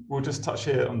we'll just touch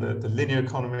here on the linear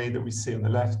economy that we see on the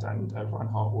left, and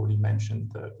Reinhard already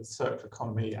mentioned the circular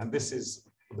economy, and this is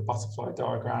the butterfly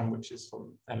diagram, which is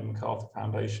from Ellen MacArthur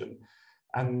Foundation,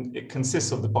 and it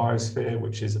consists of the biosphere,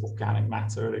 which is organic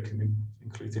matter. It can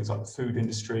include things like the food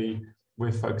industry.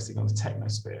 We're focusing on the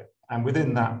technosphere, and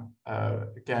within that,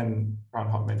 again,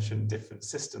 Reinhard mentioned different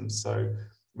systems. So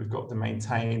we've got the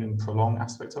maintain and prolong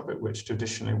aspect of it, which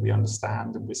traditionally we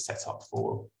understand and we're set up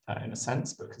for in a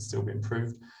sense, but can still be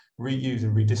improved. Reuse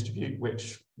and redistribute,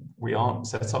 which we aren't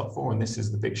set up for, and this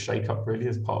is the big shake-up really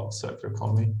as part of circular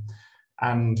economy.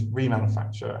 And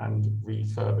remanufacture and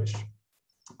refurbish.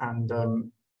 And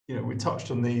you know, we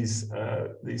touched on these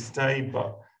today,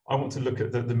 but I want to look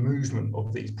at the movement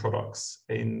of these products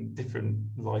in different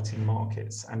lighting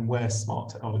markets and where smart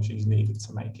technology is needed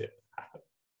to make it happen.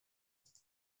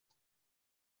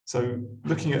 So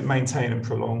looking at maintain and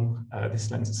prolong, this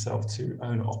lends itself to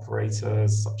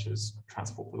owner-operators such as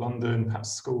Transport for London,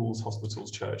 perhaps schools,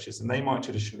 hospitals, churches, and they might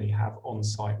traditionally have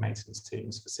on-site maintenance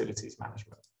teams, facilities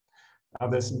management. Now,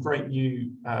 there's some great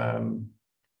new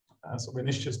sort of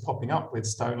initiatives popping up with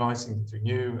Stone Lighting through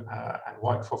New and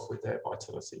Whitecroft with their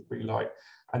Vitality Relight,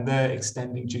 and they're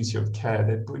extending duty of care.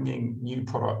 They're bringing new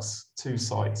products to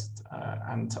sites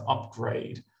and to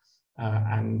upgrade,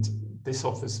 and this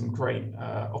offers some great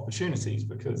opportunities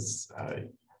because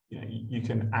you know, you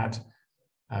can add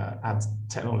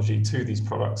technology to these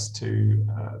products to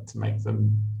make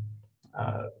them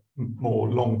more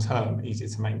long-term, easier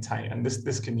to maintain, and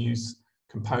this can use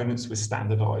components with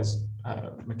standardized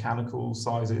mechanical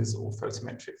sizes or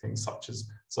photometric things such as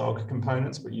Zhaga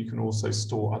components, but you can also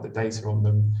store other data on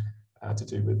them to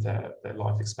do with their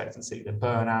life expectancy, their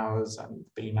burn hours and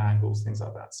beam angles, things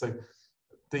like that. So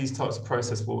these types of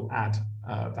process will add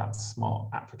that smart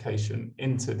application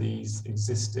into these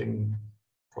existing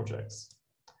projects.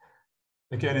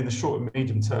 Again, in the short and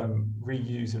medium term,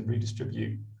 reuse and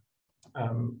redistribute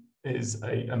is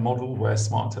a model where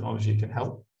smart technology can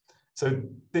help. So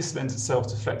this lends itself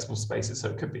to flexible spaces. So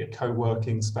it could be a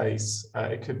co-working space,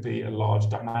 it could be a large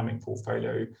dynamic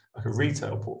portfolio, like a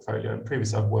retail portfolio. And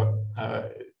previously I've worked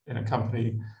in a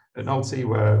company at Nolte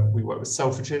where we worked with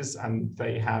Selfridges, and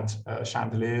they had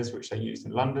chandeliers which they used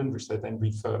in London, which they then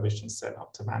refurbished and sent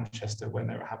up to Manchester when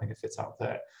they were having a fit out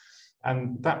there.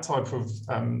 And that type of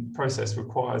process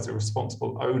requires a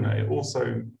responsible owner. It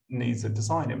also needs a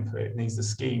design input. It needs a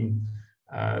scheme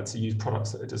to use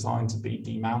products that are designed to be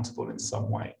demountable in some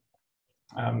way.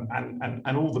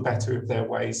 And all the better if there are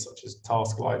ways such as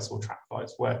task lights or track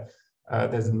lights where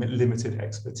there's limited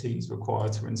expertise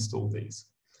required to install these.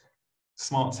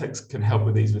 Smart techs can help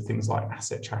with these with things like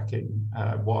asset tracking,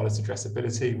 wireless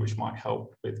addressability, which might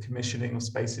help with commissioning of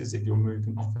spaces if you're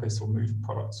moving office or moving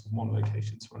products from one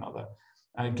location to another.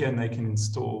 And again, they can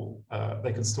store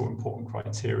important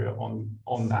criteria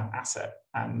on that asset,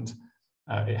 and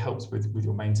it helps with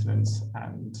your maintenance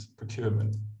and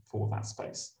procurement for that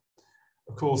space.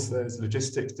 Of course, there's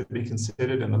logistics to be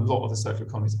considered, and a lot of the circular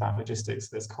economy is about logistics.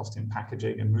 There's cost in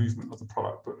packaging and movement of the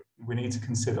product, but we need to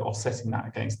consider offsetting that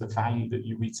against the value that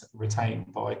you retain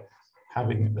by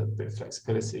having a bit of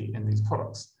flexibility in these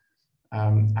products.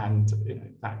 And you know,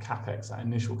 that capex, that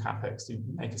initial capex, you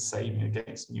make a saving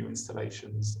against new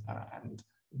installations and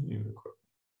new equipment.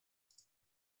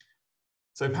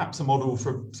 So perhaps a model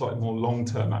for slightly more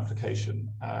long-term application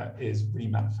is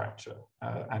remanufacture,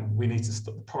 and we need to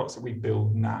stop the products that we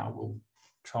build now will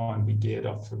try and be geared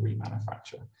up for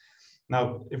remanufacture.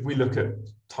 Now, if we look at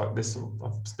this sort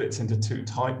of splits into two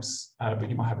types, but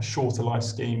you might have a shorter life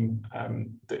scheme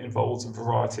that involves a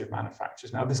variety of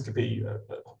manufacturers. Now, this could be a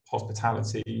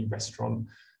hospitality, restaurant,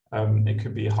 it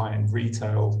could be a high-end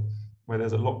retail where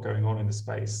there's a lot going on in the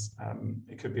space.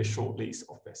 It could be a short lease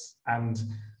office. And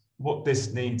what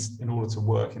this needs in order to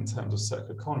work in terms of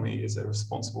circular economy is a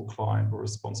responsible client or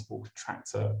responsible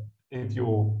contractor if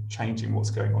you're changing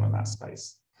what's going on in that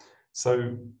space.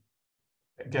 So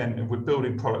again, if we're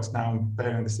building products now and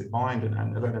bearing this in mind,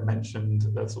 and Elena mentioned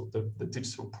the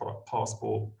digital product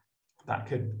passport, that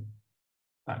could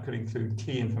include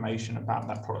key information about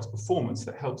that product's performance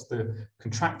that helps the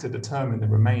contractor determine the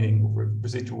remaining or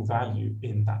residual value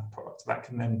in that product. That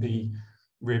can then be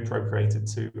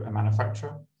reappropriated to a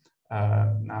manufacturer.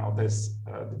 Now there's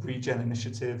the Regen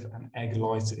Initiative and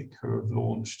Egg-Lytic, who have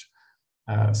launched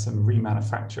some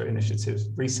remanufacture initiatives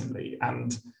recently.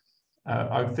 And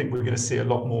I think we're going to see a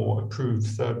lot more approved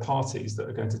third parties that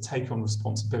are going to take on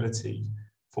responsibility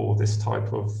for this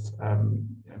type of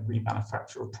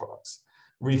remanufacture of products.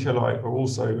 Ricolite are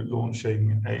also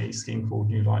launching a scheme called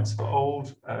New Lights for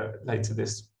Old later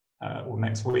this or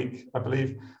next week, I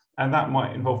believe. And that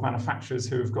might involve manufacturers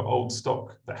who have got old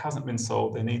stock that hasn't been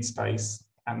sold, they need space,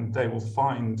 and they will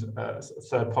find a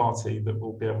third party that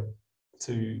will be able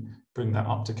to bring that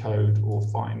up to code or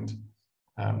find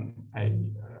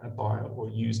a buyer or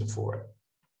user for it.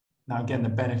 Now, again, the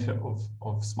benefit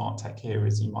of smart tech here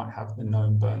is you might have the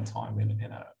known burn time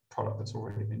in a product that's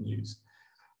already been used.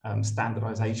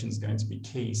 Standardization is going to be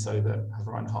key, so that, as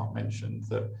Reinhard mentioned,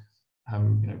 that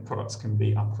products can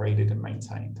be upgraded and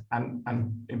maintained.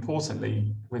 And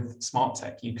importantly, with smart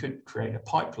tech, you could create a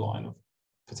pipeline of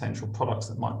potential products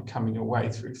that might be coming your way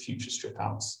through future strip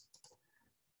outs.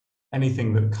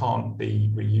 Anything that can't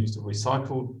be reused or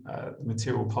recycled, the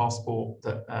material passport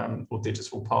that, or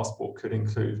digital passport could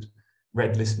include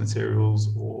red list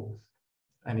materials or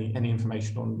any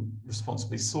information on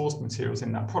responsibly sourced materials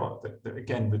in that product that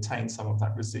again retain some of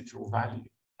that residual value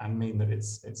and mean that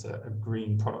it's a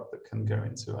green product that can go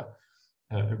into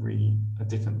a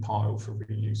different pile for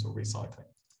reuse or recycling.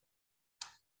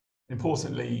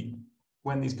 Importantly,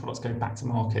 when these products go back to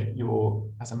market, you're,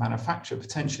 as a manufacturer,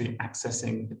 potentially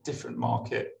accessing a different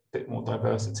market, a bit more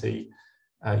diversity.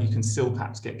 You can still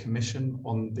perhaps get commission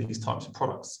on these types of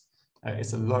products.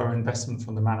 It's a lower investment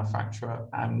from the manufacturer,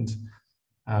 and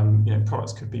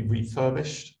products could be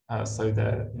refurbished, so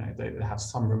they have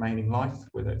some remaining life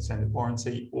with an extended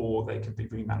warranty, or they could be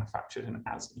remanufactured and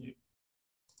as new.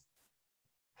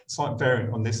 Slight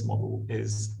variant on this model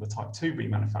is the type 2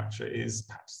 remanufacture is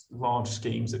perhaps large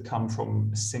schemes that come from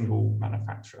a single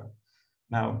manufacturer.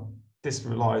 Now, this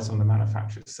relies on the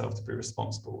manufacturer itself to be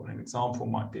responsible. An example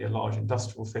might be a large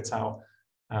industrial fit out,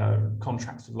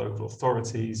 contracts with local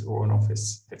authorities, or an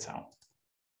office fit out.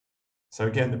 So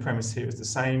again, the premise here is the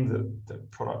same, that the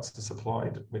products are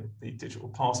supplied with the digital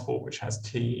passport, which has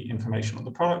key information on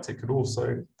the product. It could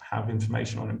also have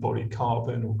information on embodied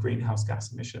carbon or greenhouse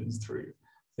gas emissions through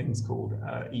things called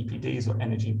EPDs, or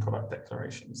energy product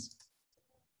declarations.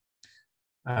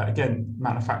 Again,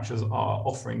 manufacturers are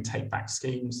offering take-back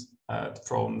schemes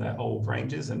from their old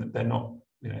ranges, and they're not,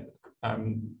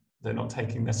 they're not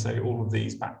taking necessarily all of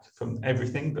these back from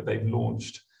everything, but they've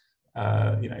launched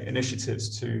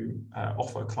initiatives to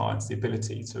offer clients the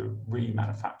ability to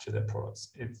remanufacture their products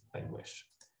if they wish.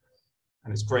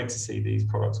 And it's great to see these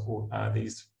products, or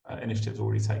these initiatives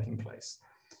already taking place.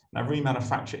 Now,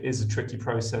 remanufacture is a tricky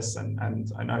process, and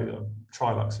I know that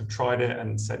Trilux have tried it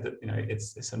and said that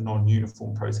it's a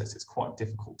non-uniform process. It's quite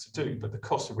difficult to do, but the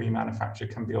cost of remanufacture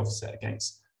can be offset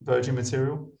against virgin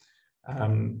material.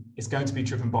 It's going to be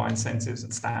driven by incentives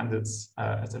and standards,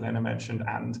 as Elena mentioned,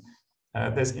 and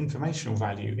there's informational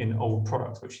value in old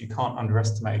products, which you can't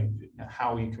underestimate.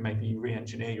 How you can maybe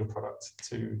re-engineer your product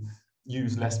to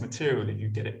use less material if you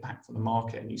get it back from the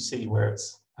market and you see where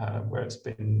it's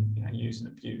been used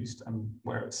and abused and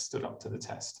where it's stood up to the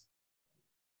test.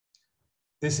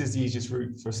 This is the easiest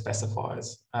route for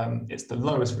specifiers. It's the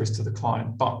lowest risk to the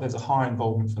client, but there's a high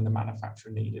involvement from the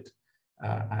manufacturer needed.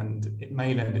 And it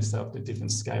may lend itself to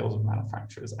different scales of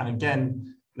manufacturers. And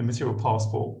again, the material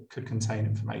passport could contain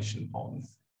information on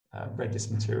red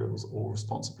list materials or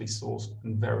responsibly sourced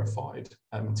and verified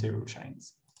material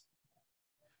chains.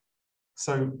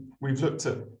 So we've looked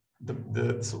at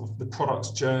the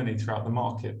product's journey throughout the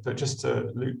market, but just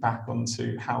to loop back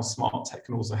onto how smart tech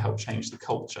can also help change the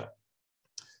culture.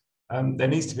 There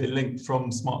needs to be a link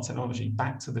from smart technology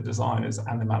back to the designers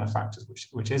and the manufacturers,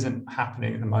 which isn't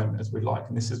happening at the moment as we'd like,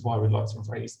 and this is why we'd like to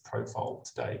raise the profile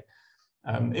today.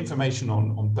 Information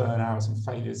on burn hours and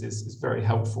failures is very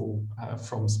helpful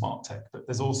from smart tech, but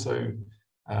there's also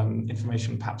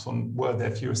information perhaps on were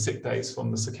there fewer sick days from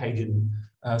the circadian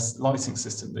lighting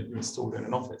system that you installed in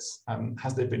an office.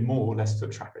 Has there been more or less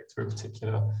foot traffic through a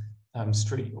particular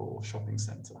street or shopping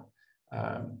centre?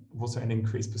 Also an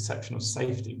increased perception of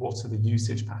safety. What are the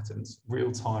usage patterns,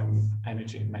 real-time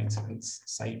energy and maintenance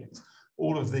savings?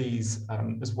 All of these,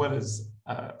 as well as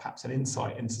perhaps an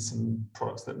insight into some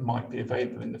products that might be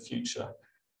available in the future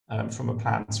from a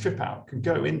planned strip out, can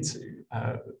go into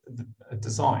a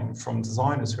design from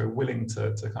designers who are willing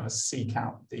to kind of seek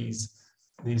out these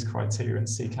criteria and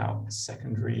seek out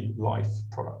secondary life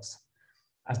products.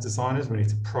 As designers, we need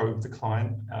to probe the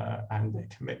client and their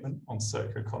commitment on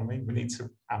circular economy. We need to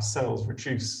ourselves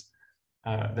reduce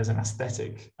there's an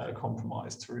aesthetic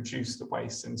compromise to reduce the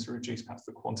waste and to reduce perhaps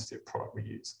the quantity of product we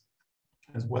use,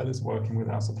 as well as working with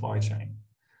our supply chain.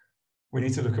 We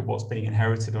need to look at what's being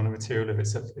inherited on a material. If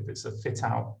it's a fit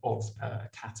out of a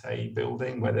Cat A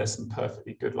building where there's some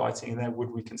perfectly good lighting in there,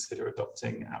 would we consider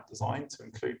adopting our design to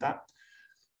include that?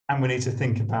 And we need to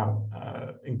think about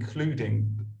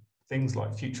including things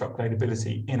like future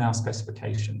upgradability in our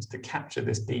specifications to capture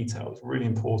this detail. It's really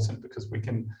important because we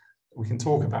can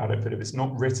talk about it, but if it's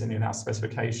not written in our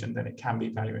specification, then it can be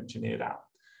value engineered out.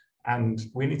 And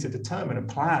we need to determine a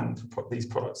plan for these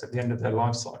products at the end of their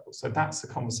life cycle. So that's the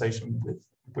conversation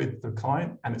with the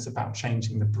client, and it's about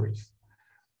changing the brief.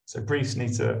 So briefs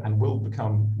need to and will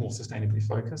become more sustainably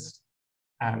focused.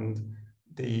 And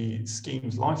the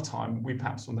scheme's lifetime, we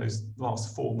perhaps on those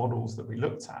last 4 models that we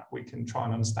looked at, we can try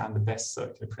and understand the best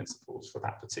circular principles for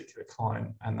that particular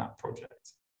client and that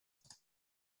project.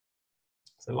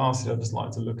 So lastly, I'd just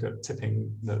like to look at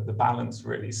tipping the balance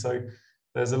really. So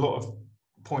there's a lot of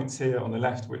points here on the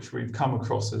left which we've come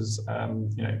across as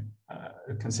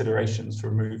considerations for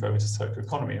a move over to circular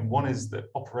economy, and one is that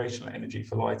operational energy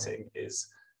for lighting is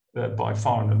by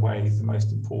far and away the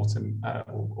most important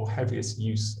or heaviest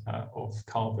use of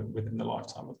carbon within the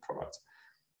lifetime of the product.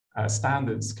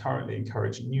 Standards currently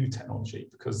encourage new technology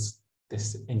because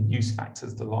this in-use factor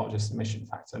is the largest emission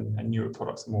factor, and newer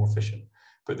products are more efficient.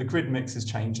 But the grid mix is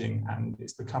changing and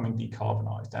it's becoming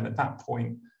decarbonised, and at that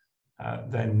point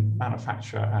then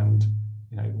manufacture and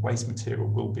waste material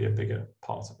will be a bigger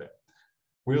part of it.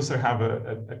 We also have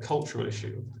a cultural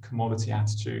issue of the commodity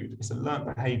attitude. It's a learned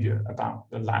behaviour about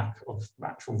the lack of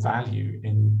actual value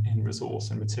in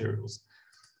resource and materials.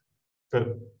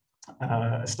 But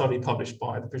a study published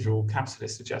by the Visual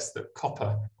Capitalist suggests that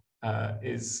copper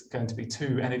is going to be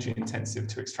too energy intensive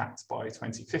to extract by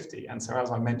 2050. And so as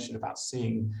I mentioned about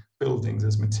seeing buildings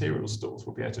as material stores,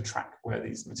 we'll be able to track where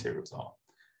these materials are.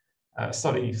 A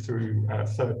study through a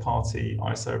third-party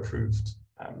ISO-approved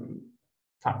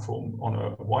platform on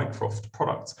a Whitecroft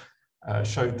product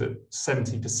showed that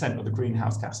 70% of the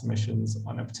greenhouse gas emissions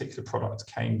on a particular product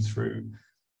came through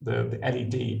the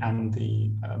LED and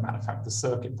the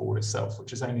circuit board itself,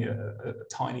 which is only a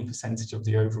tiny percentage of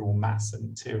the overall mass and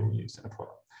material used in a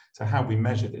product. So how we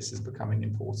measure this is becoming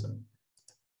important,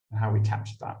 and how we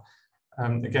capture that.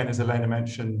 Again, as Elena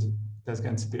mentioned, there's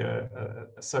going to be a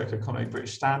circular economy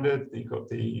British standard. You've got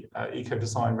the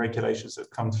eco-design regulations that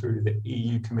come through the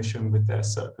EU Commission with their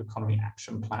circular economy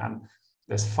action plan.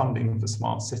 There's funding for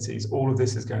smart cities. All of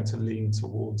this is going to lean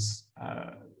towards,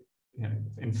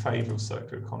 in favour of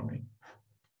circular economy.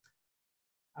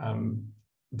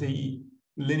 The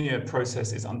linear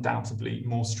process is undoubtedly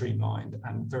more streamlined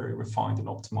and very refined and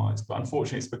optimised, but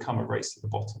unfortunately it's become a race to the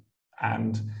bottom.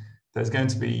 And there's going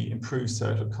to be improved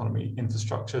circular economy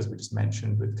infrastructure, as we just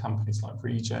mentioned, with companies like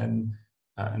Regen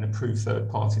and approved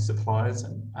third-party suppliers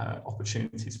and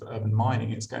opportunities for urban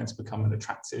mining. It's going to become an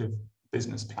attractive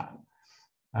business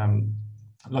plan.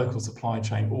 Local supply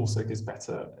chain also gives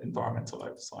better environmental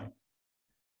oversight.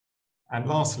 And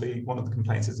lastly, one of the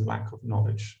complaints is a lack of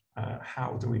knowledge.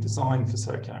 How do we design for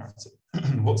circularity?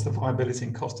 What's the viability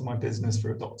and cost of my business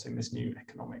for adopting this new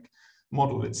economic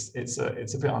model? It's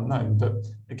a bit unknown, but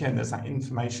again, there's that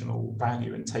informational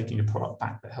value in taking your product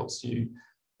back that helps you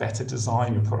better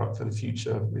design your product for the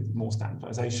future with more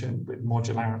standardization, with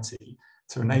modularity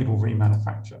to enable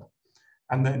remanufacture.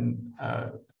 And then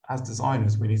as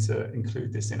designers, we need to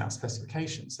include this in our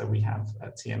specifications. So we have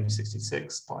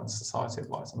TM66 by the Society of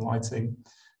Light and Lighting.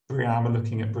 BREEAM are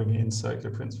looking at bringing in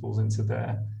circular principles into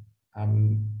their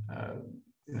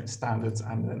standards,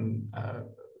 and then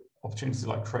opportunities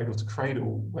like Cradle to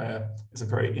Cradle, where it's a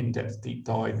very in-depth deep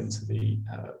dive into the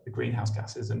greenhouse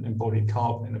gases and embodied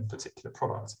carbon in a particular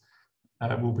product,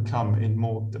 will become in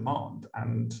more demand.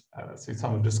 And through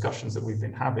some of the discussions that we've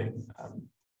been having,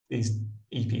 these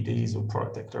EPDs or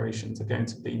product declarations are going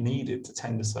to be needed to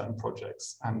tender certain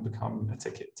projects and become a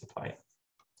ticket to play.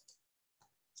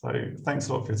 So thanks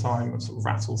a lot for your time. I've sort of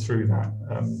rattled through that.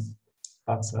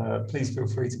 But please feel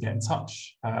free to get in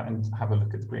touch and have a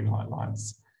look at the Green Light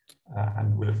Alliance.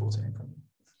 And we look forward to hearing from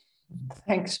you.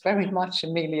 Thanks very much,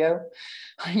 Emilio.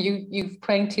 You've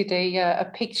painted a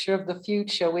picture of the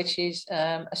future, which is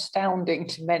astounding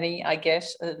to many, I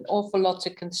guess. An awful lot to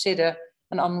consider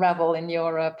and unravel in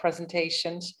your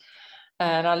presentations.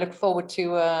 And I look forward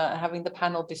to having the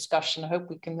panel discussion. I hope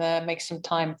we can make some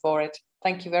time for it.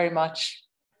 Thank you very much.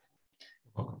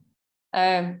 Welcome.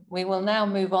 We will now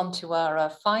move on to our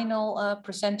final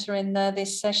presenter in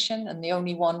this session, and the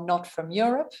only one not from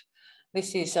Europe.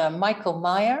 This is Michael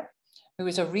Meyer, who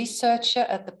is a researcher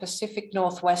at the Pacific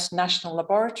Northwest National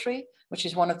Laboratory, which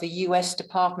is one of the US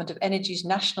Department of Energy's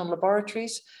national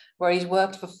laboratories, where he's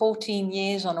worked for 14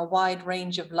 years on a wide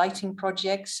range of lighting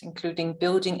projects, including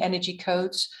building energy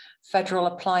codes, federal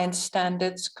appliance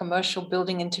standards, commercial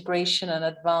building integration, and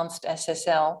advanced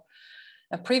SSL.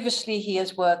 And previously, he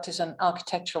has worked as an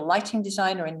architectural lighting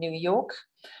designer in New York.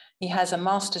 He has a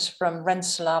master's from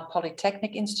Rensselaer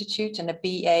Polytechnic Institute and a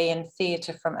BA in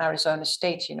theater from Arizona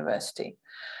State University.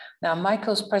 Now,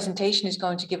 Michael's presentation is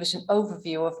going to give us an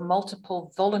overview of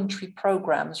multiple voluntary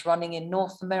programs running in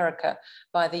North America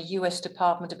by the US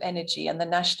Department of Energy and the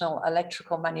National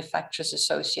Electrical Manufacturers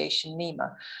Association,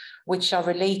 NEMA, which are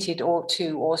related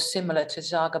or similar to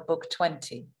Zhaga Book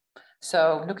 20.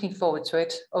 So looking forward to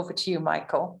it. Over to you,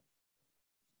 Michael.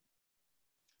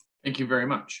 Thank you very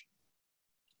much.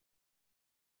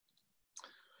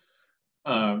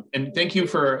 And thank you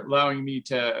for allowing me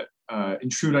to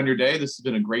intrude on your day. This has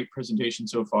been a great presentation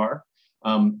so far.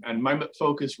 And my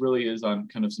focus really is on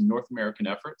kind of some North American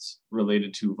efforts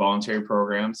related to voluntary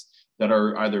programs that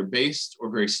are either based or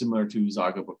very similar to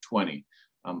Zhaga Book 20.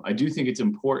 I do think it's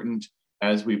important,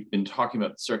 as we've been talking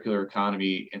about circular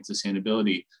economy and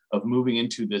sustainability, of moving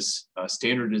into this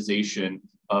standardization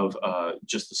of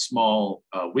just the small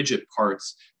widget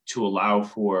parts to allow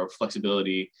for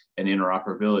flexibility and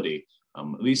interoperability.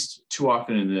 At least too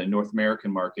often in the North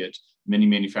American market, many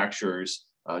manufacturers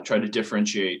try to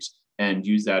differentiate and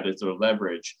use that as their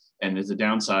leverage. And as a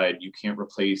downside, you can't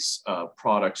replace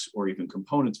products or even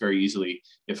components very easily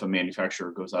if a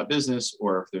manufacturer goes out of business,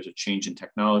 or if there's a change in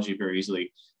technology very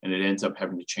easily, and it ends up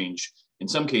having to change, in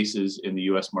some cases in the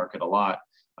US market a lot,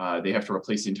 they have to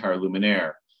replace the entire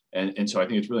luminaire. And so I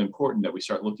think it's really important that we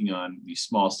start looking on these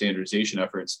small standardization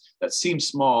efforts that seem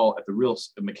small at the real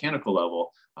mechanical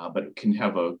level, but can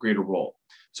have a greater role.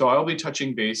 So I'll be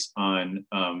touching base on,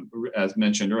 as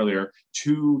mentioned earlier,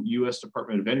 2 US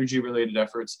Department of Energy related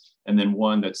efforts, and then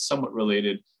one that's somewhat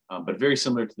related, but very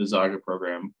similar to the Zhaga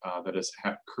program that is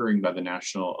occurring by the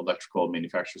National Electrical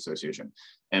Manufacturers Association.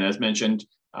 And as mentioned,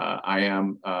 I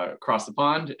am across the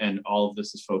pond, and all of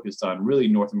this is focused on really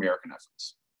North American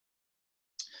efforts.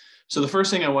 So the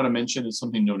first thing I want to mention is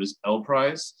something known as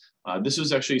L-Prize. This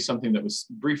was actually something that was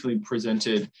briefly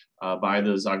presented by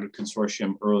the Zhaga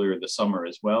Consortium earlier this summer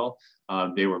as well.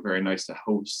 They were very nice to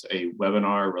host a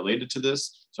webinar related to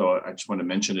this, so I just want to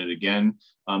mention it again.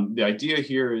 The idea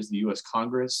here is the US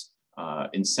Congress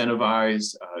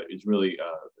incentivized, is really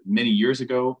many years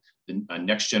ago, the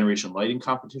next generation lighting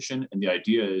competition, and the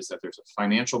idea is that there's a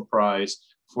financial prize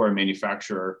for a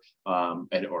manufacturer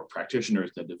or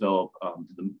practitioners that develop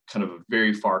the kind of a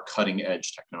very far cutting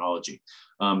edge technology.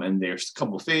 And there's a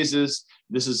couple of phases.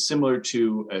 This is similar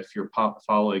to if you're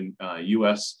following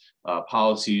US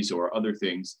policies or other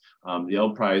things. The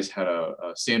L Prize had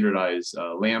a standardized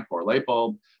lamp or light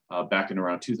bulb back in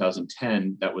around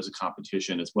 2010. That was a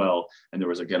competition as well. And there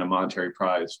was, again, a monetary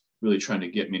prize really trying to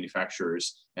get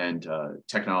manufacturers and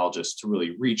technologists to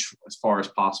really reach as far as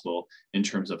possible in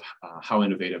terms of how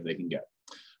innovative they can get.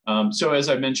 So as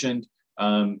I mentioned,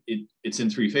 it's in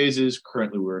 3 phases.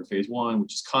 Currently, we're in phase 1,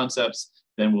 which is concepts.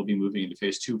 Then we'll be moving into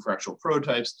phase 2 for actual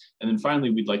prototypes. And then finally,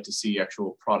 we'd like to see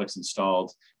actual products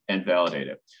installed and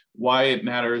validated. Why it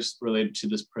matters related to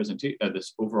this presentation,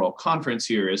 this overall conference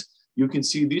here is you can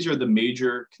see these are the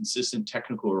major consistent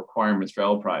technical requirements for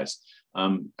L-Prize.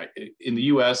 In the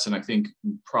US, and I think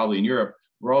probably in Europe,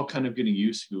 we're all kind of getting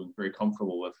used to and very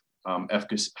comfortable with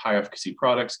high efficacy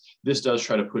products. This does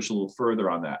try to push a little further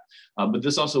on that. But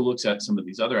this also looks at some of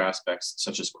these other aspects,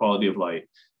 such as quality of light.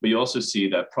 But you also see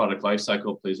that product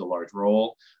lifecycle plays a large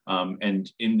role. And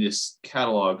in this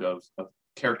catalog of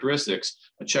characteristics,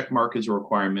 a check mark is a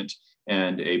requirement,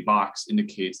 and a box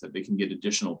indicates that they can get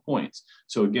additional points.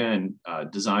 So again,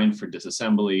 designed for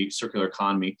disassembly, circular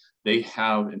economy, they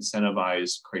have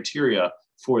incentivized criteria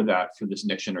for that for this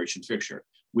next generation fixture.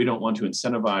 We don't want to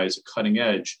incentivize a cutting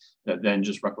edge that then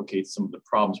just replicates some of the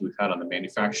problems we've had on the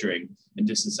manufacturing and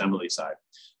disassembly side.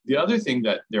 The other thing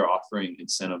that they're offering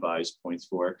incentivized points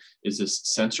for is this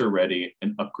sensor ready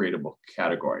and upgradable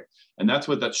category. And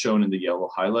that's shown in the yellow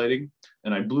highlighting.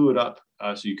 And I blew it up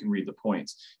so you can read the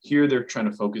points. Here, they're trying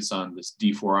to focus on this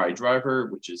D4i driver,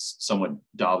 which is somewhat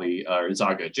Dali or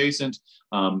Zhaga adjacent,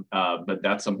 but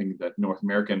that's something that North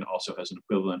American also has an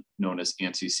equivalent known as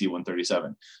ANSI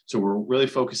C137. So we're really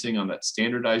focusing on that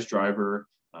standardized driver,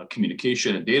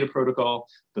 communication and data protocol,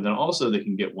 but then also they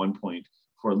can get 1 point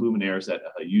for luminaires that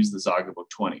use the Zhaga Book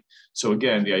 20. So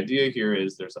again, the idea here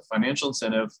is there's a financial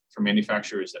incentive for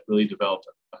manufacturers that really developed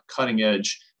a cutting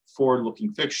edge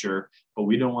forward-looking fixture, but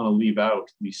we don't want to leave out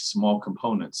these small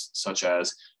components, such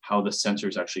as how the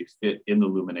sensors actually fit in the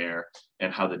luminaire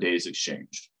and how the day is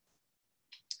exchanged.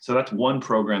 So that's one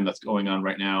program that's going on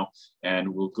right now, and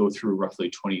we'll go through roughly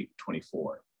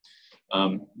 2024.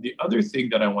 The other thing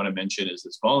that I want to mention is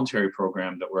this voluntary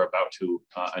program that we're about to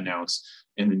announce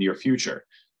in the near future.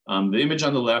 The image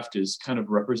on the left is kind of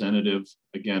representative,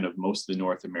 again, of most of the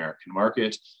North American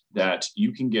market, that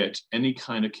you can get any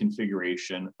kind of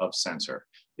configuration of sensor.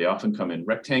 They often come in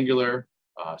rectangular,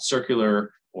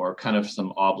 circular, or kind of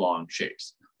some oblong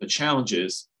shapes. The challenge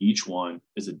is each one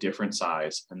is a different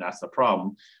size, and that's the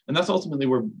problem. And that's ultimately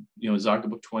where, Zhaga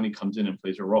Book 20 comes in and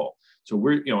plays a role. So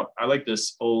I like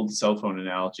this old cell phone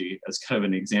analogy as kind of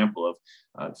an example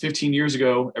of 15 years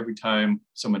ago, every time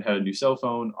someone had a new cell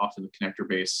phone, often the connector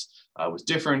base was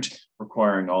different,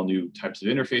 requiring all new types of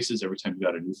interfaces every time you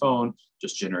got a new phone,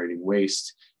 just generating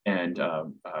waste and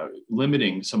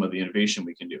limiting some of the innovation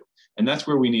we can do. And that's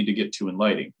where we need to get to in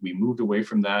lighting. We moved away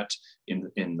from that in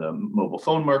the mobile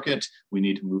phone market. We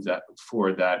need to move that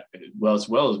forward that, as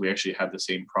well as we actually had the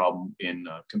same problem in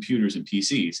computers and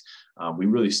PCs. We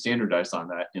really standardized on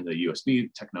that in the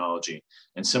USB technology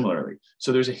and similarly.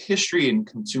 So there's a history in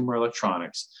consumer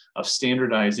electronics of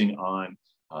standardizing on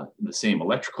the same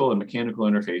electrical and mechanical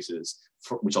interfaces,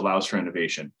 which allows for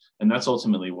innovation. And that's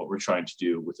ultimately what we're trying to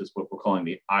do with this, what we're calling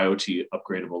the IoT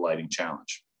Upgradable Lighting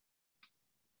Challenge.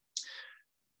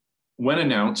 When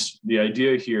announced, the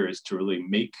idea here is to really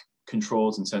make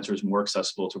controls and sensors more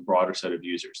accessible to a broader set of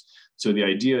users. So the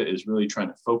idea is really trying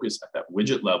to focus at that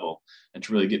widget level and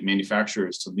to really get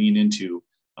manufacturers to lean into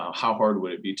how hard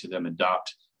would it be to them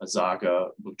adopt a Zhaga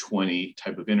Book 20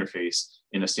 type of interface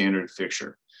in a standard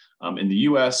fixture. In the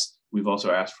US, we've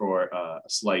also asked for a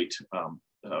slight,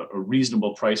 a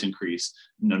reasonable price increase,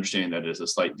 and understanding that it is a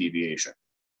slight deviation.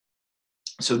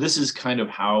 So this is kind of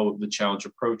how the challenge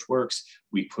approach works.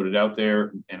 We put it out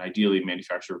there, and ideally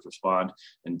manufacturers respond,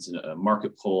 and it's a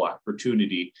market pull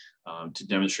opportunity to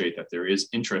demonstrate that there is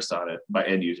interest on it by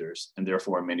end users, and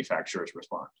therefore manufacturers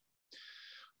respond.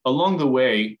 Along the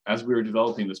way, as we were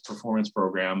developing this performance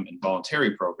program and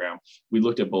voluntary program, we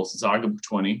looked at both Zhaga Book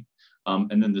 20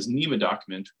 and then this NEMA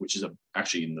document, which is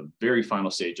actually in the very final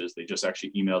stages. They just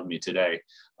actually emailed me today.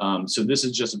 So this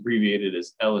is just abbreviated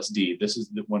as LSD. This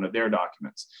is one of their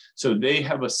documents. So they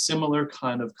have a similar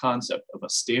kind of concept of a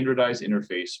standardized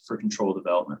interface for control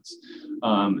developments.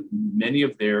 Many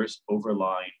of theirs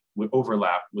overlap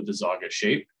with the Zhaga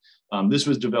shape. This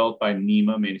was developed by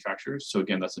NEMA manufacturers. So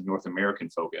again, that's a North American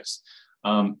focus.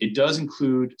 It does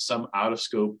include some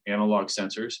out-of-scope analog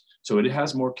sensors, so it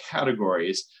has more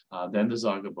categories than the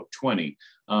Zhaga Book 20.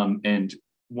 And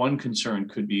one concern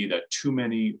could be that too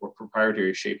many or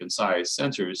proprietary shape and size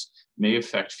sensors may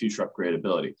affect future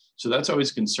upgradability. So that's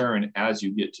always a concern as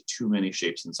you get to too many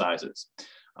shapes and sizes.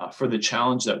 For the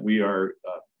challenge that we are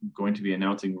going to be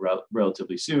announcing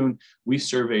relatively soon, we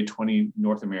surveyed 20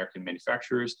 North American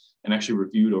manufacturers and actually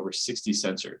reviewed over 60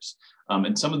 sensors.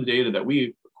 And some of the data that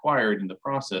we acquired in the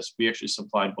process, we actually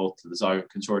supplied both to the Zhaga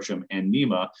Consortium and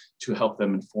NEMA to help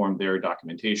them inform their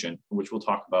documentation, which we'll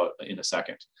talk about in a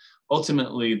second.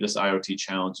 Ultimately, this IoT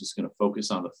challenge is going to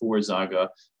focus on the 4 Zhaga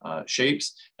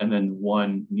shapes and then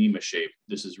 1 NEMA shape.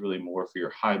 This is really more for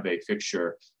your high bay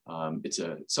fixture. It's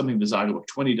something the Zhaga Book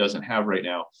 20 doesn't have right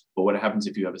now, but what happens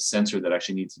if you have a sensor that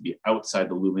actually needs to be outside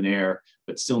the luminaire,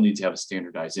 but still needs to have a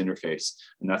standardized interface?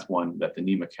 And that's one that the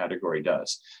NEMA category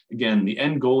does. Again, the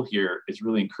end goal here is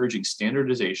really encouraging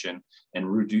standardization and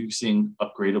reducing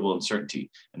upgradable uncertainty.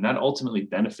 And that ultimately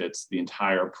benefits the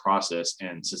entire process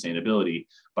and sustainability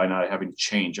by not having to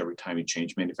change every time you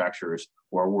change manufacturers,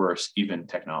 or worse, even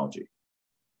technology.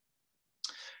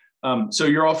 So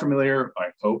you're all familiar,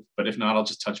 I hope, but if not, I'll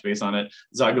just touch base on it.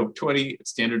 Zhaga Book 20, it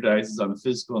standardizes on the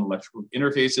physical and electrical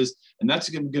interfaces, and that's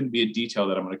going to be a detail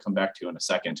that I'm going to come back to in a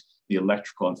second, the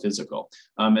electrical and physical.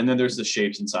 And then there's the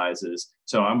shapes and sizes.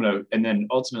 So and then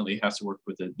ultimately it has to work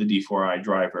with the D4i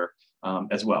driver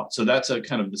as well. So that's a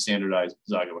kind of the standardized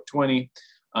Zhaga Book 20.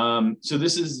 So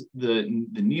this is the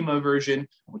NEMA version,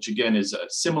 which again is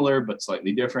similar but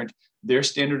slightly different. They're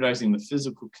standardizing the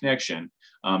physical connection.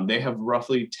 They have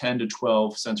roughly 10 to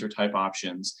 12 sensor type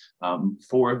options.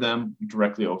 4 of them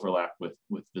directly overlap with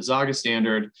the Zhaga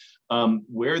standard.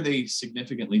 Where they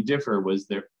significantly differ was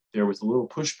there was a little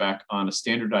pushback on a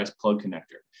standardized plug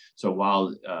connector. So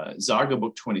while Zhaga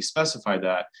Book 20 specified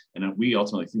that, and we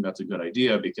ultimately think that's a good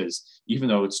idea, because even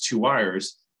though it's 2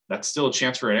 wires, that's still a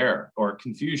chance for error or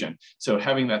confusion. So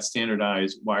having that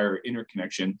standardized wire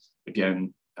interconnection,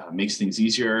 again, makes things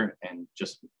easier and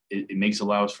just it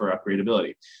allows for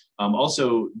upgradability.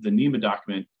 Also, the NEMA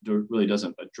document really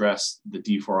doesn't address the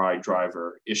D4I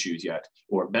driver issues yet,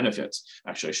 or benefits,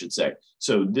 actually, I should say.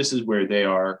 So this is where they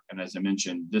are. And as I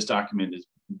mentioned, this document is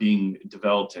being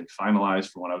developed and finalized,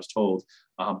 from what I was told,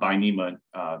 by NEMA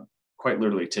quite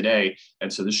literally today.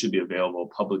 And so this should be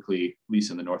available publicly, at least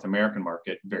in the North American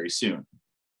market, very soon.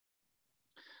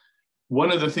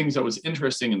 One of the things that was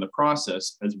interesting in the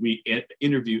process as we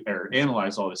interview or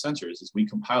analyze all the sensors is we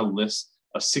compiled lists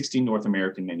of 60 North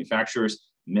American manufacturers.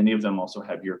 Many of them also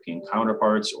have European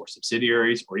counterparts or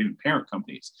subsidiaries or even parent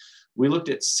companies. We looked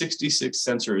at 66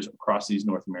 sensors across these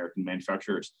North American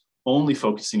manufacturers, only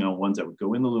focusing on ones that would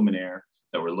go in the luminaire,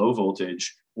 that were low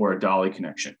voltage, or a dolly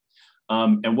connection.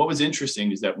 And what was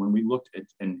interesting is that when we looked at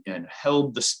and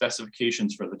held the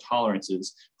specifications for the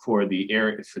tolerances for the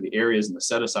areas and the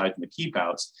set-asides and the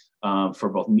keep-outs for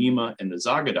both NEMA and the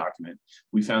Zhaga document,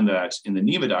 we found that in the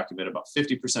NEMA document, about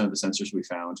 50% of the sensors we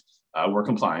found were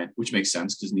compliant, which makes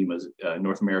sense because NEMA is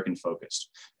North American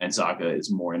focused and Zhaga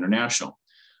is more international.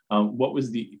 What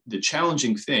was the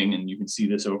challenging thing, and you can see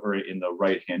this over in the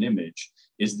right-hand image,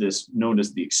 is this known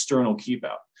as the external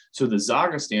keep-out. So the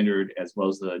Zhaga standard, as well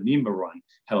as the NEMA one,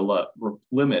 had a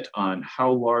limit on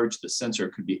how large the sensor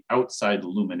could be outside the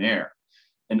luminaire.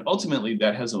 And ultimately,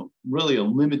 that has really a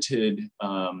limited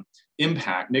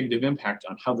negative impact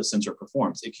on how the sensor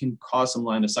performs. It can cause some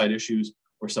line of sight issues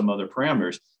or some other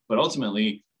parameters, but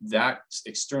ultimately, that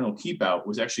external keep out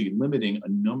was actually limiting a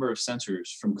number of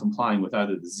sensors from complying with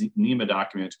either the NEMA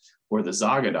document or the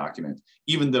Zhaga document.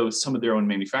 Even though some of their own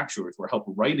manufacturers were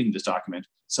helping writing this document,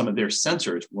 some of their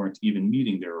sensors weren't even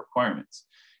meeting their requirements.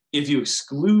 If you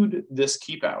exclude this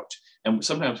keep out, and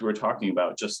sometimes we're talking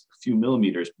about just a few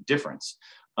millimeters difference,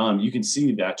 you can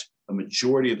see that a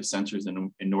majority of the sensors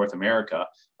in North America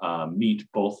meet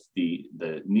both the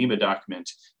NEMA document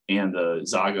and the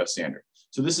Zhaga standard.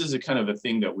 So this is a kind of a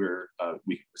thing that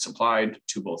we supplied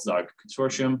to both Zhaga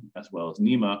Consortium as well as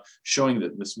NEMA, showing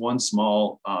that this one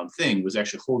small thing was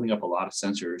actually holding up a lot of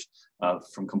sensors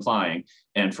from complying.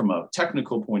 And from a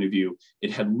technical point of view,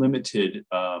 it had limited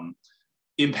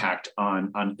impact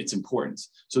on its importance.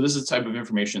 So this is the type of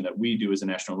information that we do as a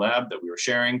national lab that we were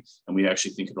sharing, and we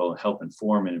actually think it'll help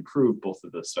inform and improve both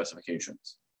of the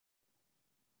specifications.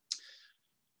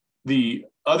 The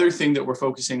other thing that we're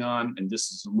focusing on, and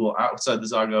this is a little outside the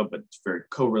Zhaga, but it's very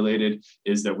co-related,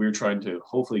 is that we're trying to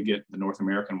hopefully get the North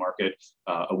American market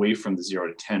away from the 0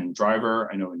 to 10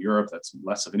 driver. I know in Europe that's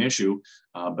less of an issue,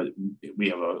 but we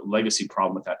have a legacy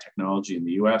problem with that technology in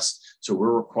the US. So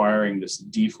we're requiring this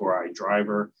D4I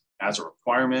driver as a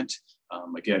requirement.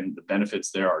 Again, the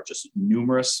benefits there are just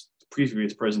numerous. The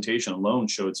previous presentation alone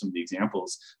showed some of the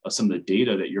examples of some of the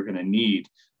data that you're going to need.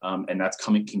 And that's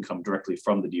can come directly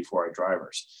from the D4I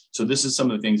drivers. So this is some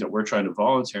of the things that we're trying to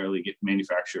voluntarily get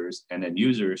manufacturers and end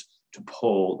users to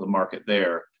pull the market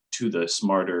there to the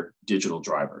smarter digital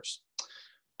drivers.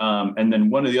 And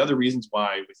then one of the other reasons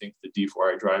why we think the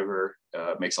D4I driver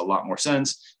makes a lot more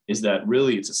sense is that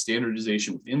really it's a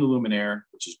standardization within the luminaire,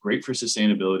 which is great for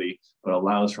sustainability, but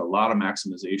allows for a lot of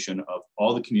maximization of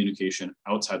all the communication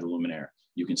outside the luminaire.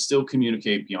 You can still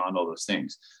communicate beyond all those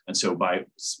things. And so by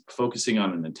focusing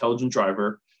on an intelligent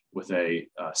driver with a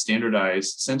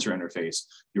standardized sensor interface,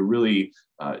 you're really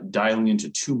dialing into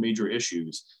two major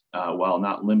issues while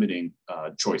not limiting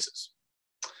choices.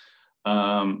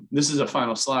 This is a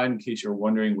final slide in case you're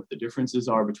wondering what the differences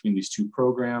are between these two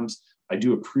programs. I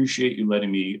do appreciate you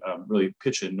letting me really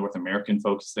pitch a North American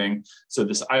focused thing. So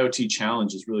this IoT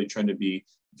challenge is really trying to be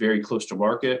very close to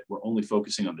market. We're only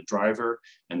focusing on the driver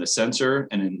and the sensor,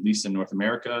 and at least in North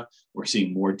America, we're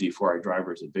seeing more D4I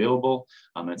drivers available.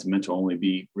 It's meant to only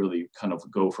be really kind of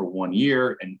go for 1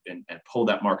 year and pull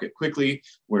that market quickly,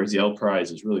 whereas the L Prize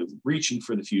is really reaching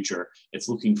for the future. It's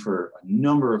looking for a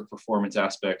number of performance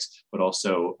aspects, but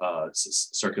also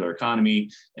circular economy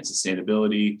and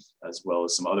sustainability, as well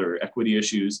as some other equity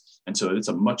issues. And so it's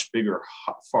a much bigger,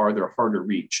 farther, harder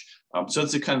reach. So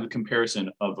it's a kind of a comparison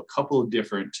of a couple of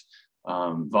different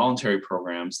voluntary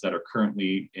programs that are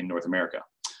currently in North America.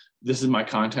 This is my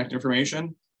contact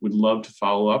information. Would love to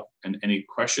follow up and any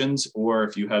questions, or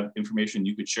if you have information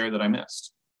you could share that I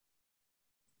missed.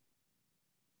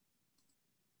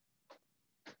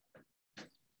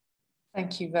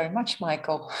 Thank you very much,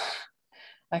 Michael.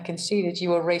 I can see that you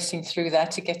were racing through that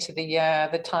to get to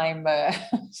the time,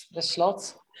 the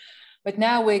slots. But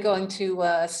now we're going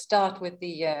to start with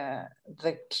the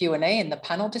Q&A and the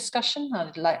panel discussion.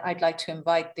 I'd like to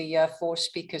invite the 4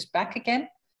 speakers back again.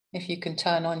 If you can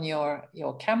turn on your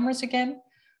cameras again,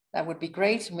 that would be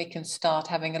great. And we can start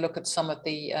having a look at some of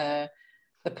the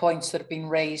the points that have been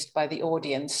raised by the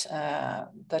audience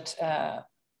that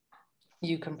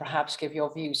you can perhaps give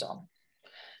your views on.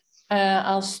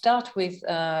 I'll start with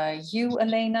you,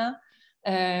 Elena,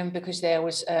 because there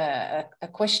was a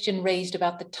question raised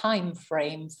about the time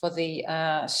frame for the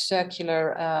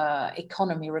circular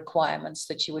economy requirements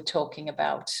that you were talking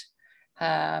about.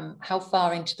 How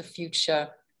far into the future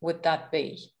would that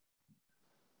be?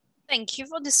 Thank you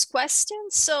for this question.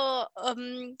 So,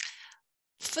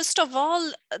 first of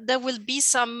all, there will be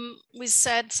some, we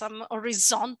said, some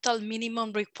horizontal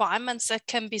minimum requirements that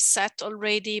can be set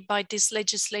already by this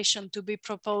legislation to be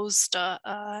proposed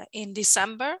in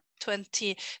December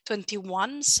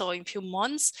 2021, so in a few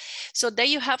months. So there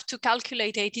you have to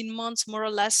calculate 18 months more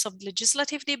or less of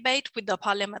legislative debate with the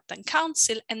Parliament and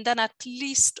Council, and then at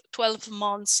least 12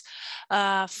 months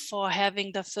for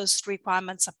having the first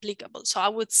requirements applicable. So I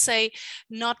would say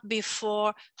not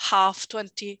before half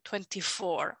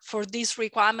 2024 for these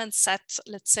requirements set,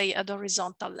 let's say, at the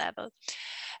horizontal level.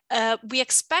 We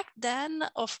expect then,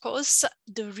 of course,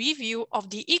 the review of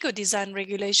the eco-design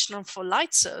regulation for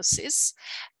light sources,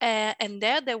 and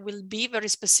there will be very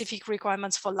specific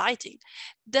requirements for lighting.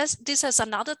 This has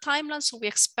another timeline, so we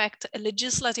expect a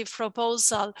legislative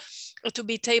proposal to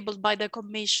be tabled by the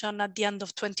Commission at the end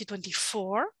of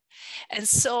 2024. And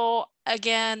so,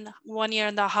 again, 1.5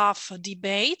 years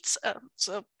debate.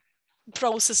 So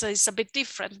process is a bit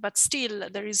different, but still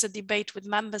there is a debate with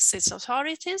member states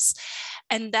authorities,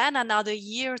 and then another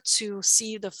year to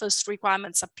see the first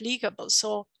requirements applicable.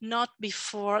 So not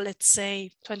before, let's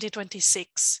say,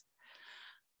 2026.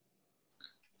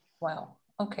 Wow,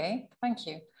 okay, thank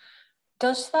you.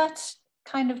 Does that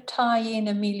kind of tie in,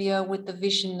 Emilia, with the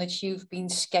vision that you've been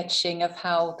sketching of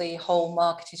how the whole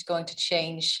market is going to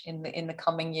change in the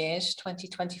coming years,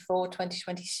 2024,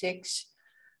 2026?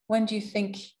 When do you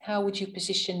think, how would you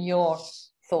position your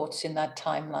thoughts in that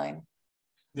timeline?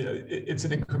 Yeah, it's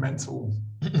an incremental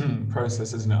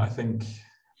process, isn't it? I think,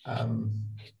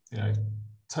 you know,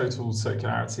 total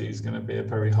circularity is going to be a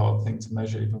very hard thing to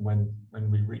measure even when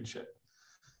we reach it.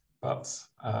 But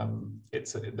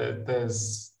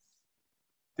there's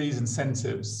these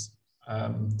incentives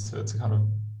to kind of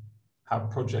have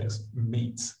projects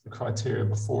meet the criteria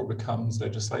before it becomes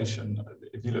legislation.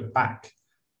 If you look back,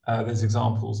 there's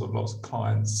examples of lots of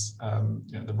clients,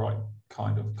 you know, the right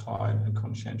kind of client and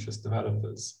conscientious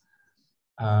developers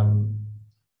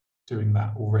doing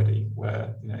that already,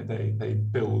 where, you know, they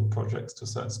build projects to a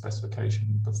certain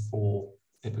specification before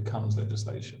it becomes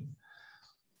legislation.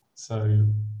 So,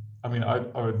 I mean, I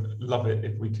would love it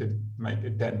if we could make a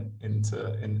dent in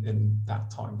that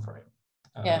time frame,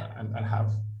 and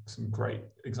have some great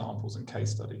examples and case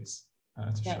studies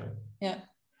to show. Yeah.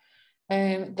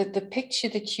 The picture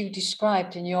that you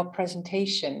described in your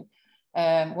presentation,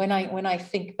 when I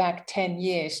think back 10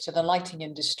 years to the lighting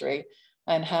industry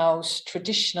and how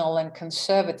traditional and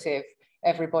conservative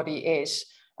everybody is,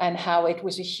 and how it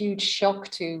was a huge shock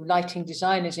to lighting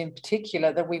designers in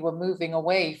particular that we were moving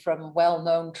away from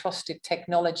well-known trusted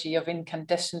technology of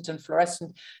incandescent and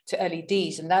fluorescent to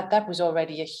LEDs, and that was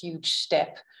already a huge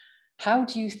step. How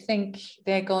do you think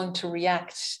they're going to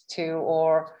react to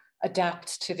or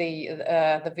adapt to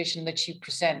the vision that you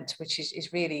present, which is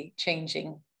really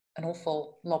changing an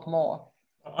awful lot more?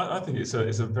 I think it's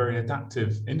a very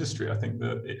adaptive industry. I think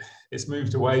that it's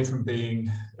moved away from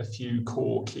being a few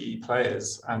core key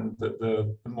players, and that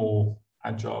the more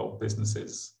agile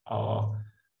businesses are,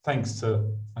 thanks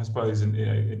to, I suppose,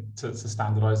 to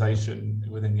standardization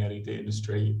within the LED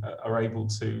industry, are able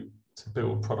to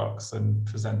build products and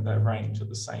present their range at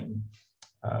the same,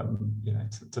 you know,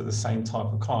 to the same type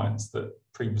of clients that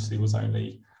previously was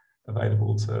only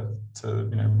available to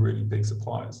you know, really big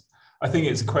suppliers. I think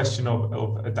it's a question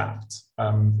of adapt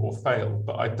or fail,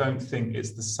 but I don't think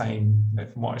it's the same, you know,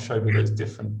 from what I showed with those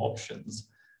different options.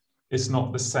 It's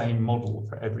not the same model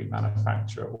for every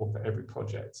manufacturer or for every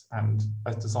project. And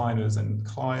as designers and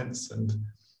clients and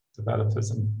developers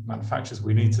and manufacturers,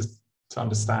 we need to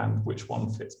understand which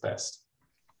one fits best.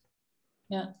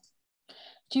 Yeah.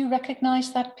 Do you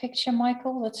recognize that picture,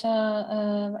 Michael, that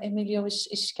Emilio is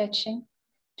sketching?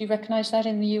 Do you recognize that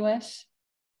in the US?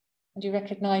 And do you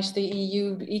recognize the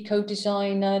EU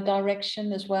eco-design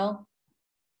direction as well?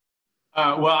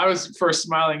 Well, I was first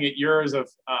smiling at yours of,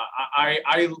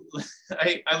 I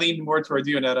leaned more towards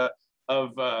you, Annetta,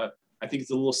 of, I think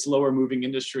it's a little slower moving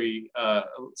industry,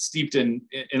 steeped in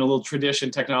a little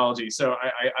tradition technology. So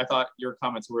I thought your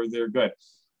comments they're good.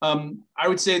 I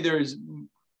would say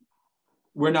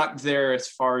we're not there as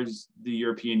far as the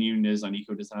European Union is on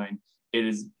eco-design. It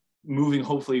is moving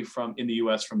hopefully in the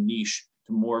US from niche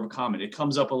to more of a common. It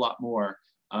comes up a lot more,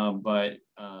 but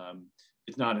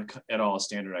it's not at all a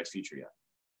standardized feature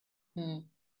yet.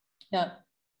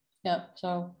 Yeah.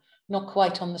 So not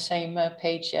quite on the same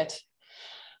page yet.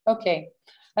 Okay.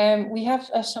 We have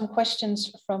some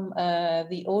questions from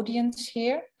the audience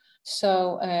here.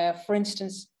 So, for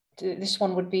instance, this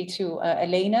one would be to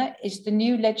Elena. Is the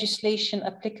new legislation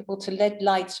applicable to LED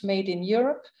lights made in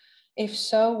Europe? If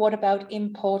so, what about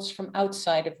imports from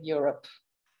outside of Europe?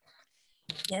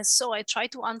 Yes, so I try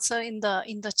to answer in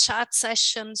the chat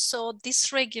session. So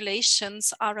these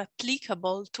regulations are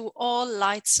applicable to all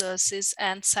light sources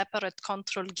and separate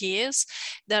control gears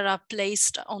that are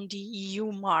placed on the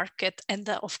EU market and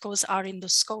that, of course, are in the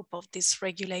scope of this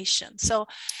regulation. So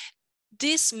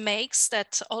this makes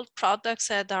that all products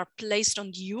that are placed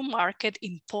on the EU market,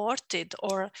 imported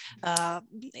or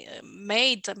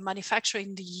manufactured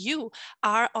in the EU,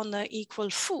 are on an equal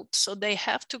foot. So they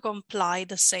have to comply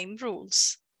the same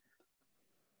rules.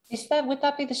 Would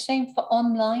that be the same for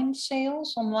online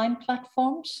sales, online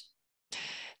platforms?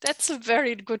 That's a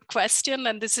very good question.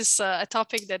 And this is a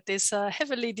topic that is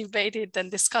heavily debated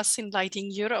and discussed in Lighting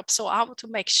Europe. So how to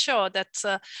make sure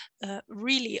that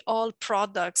really all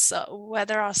products,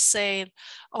 whether are sold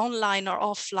online or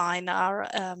offline, are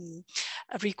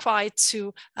required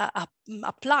to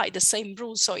apply the same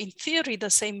rules. So in theory,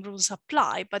 the same rules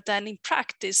apply, but then in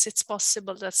practice, it's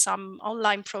possible that some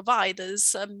online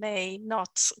providers may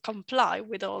not comply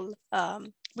with all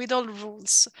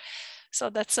rules. So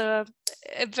that's a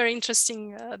very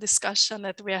interesting discussion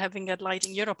that we are having at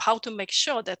Lighting Europe, how to make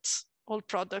sure that all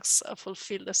products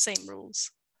fulfill the same rules.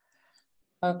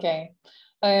 Okay.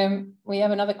 We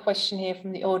have another question here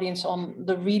from the audience on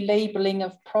the relabeling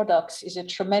of products is a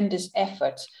tremendous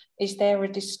effort. Is there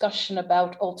a discussion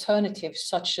about alternatives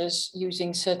such as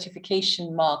using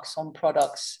certification marks on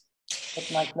products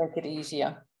that might make it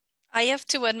easier? I have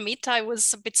to admit, I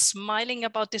was a bit smiling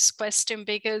about this question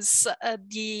because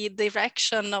the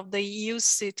direction of the EU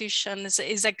institutions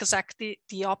is exactly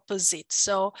the opposite.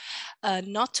 So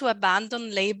not to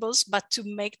abandon labels, but to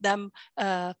make them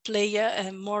play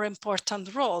a more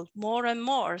important role, more and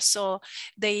more. So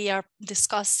they are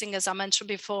discussing, as I mentioned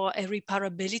before, a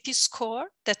reparability score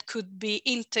that could be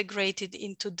integrated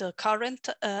into the current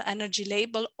energy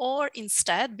label, or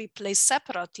instead be placed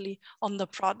separately on the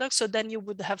product. So then you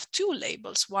would have two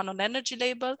labels, one on energy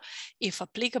label, if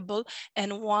applicable,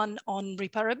 and one on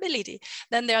reparability.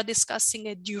 Then they are discussing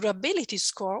a durability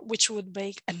score, which would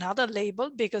make another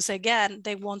label, because again,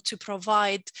 they want to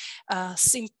provide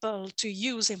simple to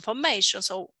use information.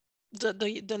 So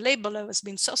the label has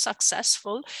been so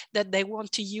successful that they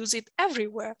want to use it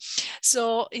everywhere.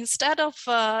 So instead of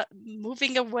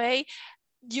moving away,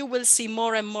 you will see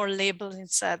more and more labels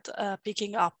instead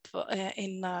picking up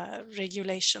in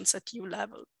regulations at EU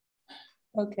level.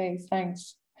 Okay,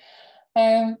 thanks.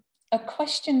 A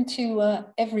question to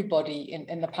everybody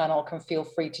in the panel can feel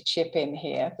free to chip in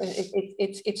here.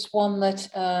 It's one that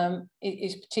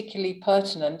is particularly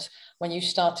pertinent when you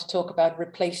start to talk about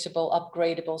replaceable,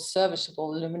 upgradable,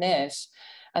 serviceable luminaires.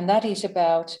 And that is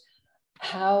about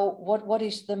what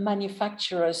is the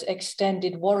manufacturer's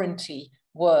extended warranty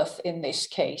worth in this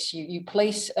case? You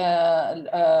place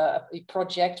a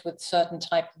project with certain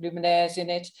type of luminaires in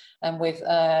it and with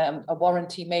a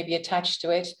warranty maybe attached to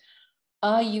it.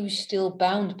 Are you still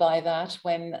bound by that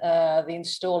when the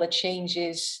installer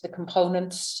changes the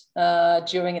components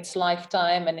during its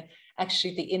lifetime, and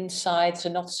actually the insides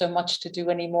are not so much to do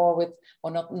anymore with,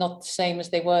 or not the same as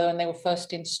they were when they were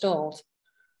first installed?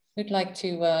 Who'd like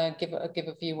to give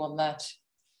a view on that?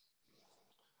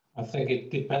 I think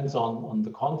it depends on the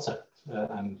concept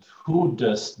and who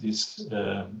does this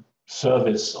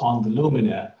service on the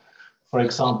luminaire. For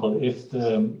example, if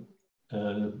the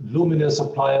luminaire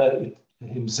supplier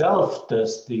himself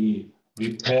does the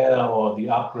repair or the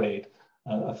upgrade,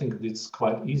 I think it's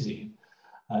quite easy.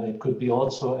 It could be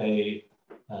also a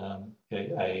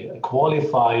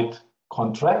qualified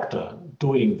contractor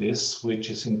doing this, which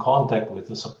is in contact with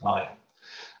the supplier.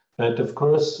 But of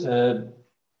course,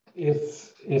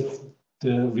 if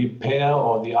the repair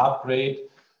or the upgrade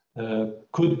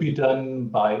could be done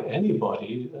by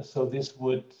anybody, so this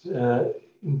would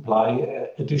imply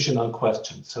additional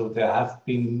questions. So there have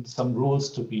been some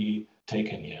rules to be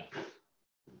taken here.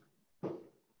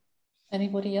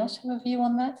 Anybody else have a view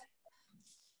on that?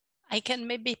 I can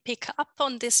maybe pick up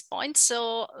on this point.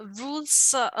 So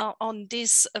rules on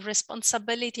this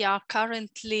responsibility are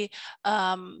currently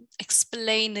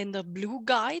explained in the Blue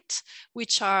Guide,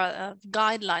 which are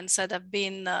guidelines that have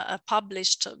been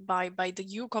published by the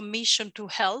EU Commission to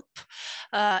help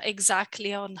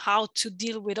exactly on how to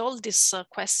deal with all these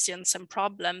questions and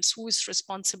problems, who is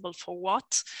responsible for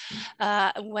what,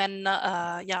 when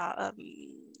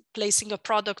placing a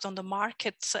product on the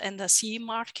market and the CE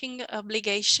marking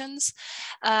obligations.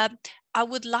 I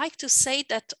would like to say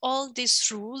that all these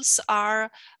rules are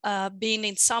being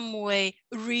in some way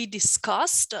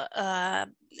rediscussed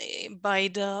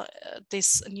by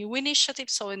this new initiative.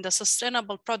 So in the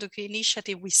Sustainable Product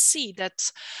Initiative, we see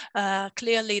that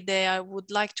clearly they would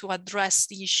like to address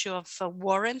the issue of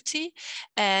warranty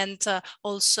and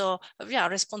also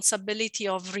responsibility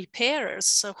of repairers.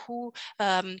 So who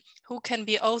can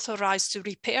be authorized to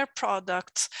repair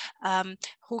products,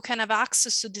 who can have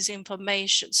access to this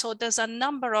information. So there's a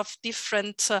number of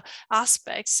different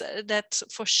aspects that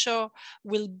for sure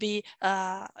will be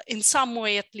in some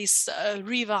way at least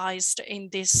revised in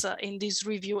this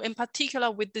review, in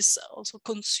particular with this also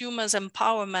consumers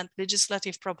empowerment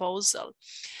legislative proposal.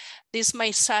 This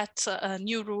may set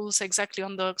new rules exactly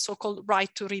on the so-called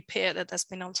right to repair that has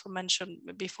been also mentioned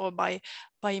before by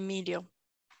Emilio.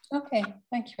 Okay,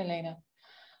 thank you, Elena.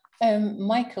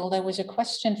 Michael, there was a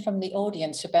question from the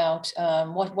audience about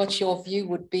what your view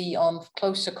would be on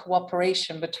closer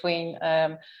cooperation between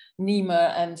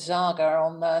NEMA and Zhaga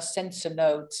on the sensor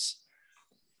nodes.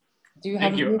 Do you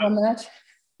have a view on that?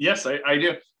 Yes, I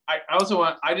do.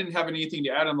 I didn't have anything to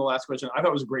add on the last question. I thought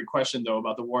it was a great question though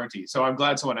about the warranty. So I'm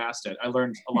glad someone asked it. I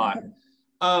learned a lot.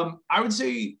 I would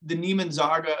say the NEMA and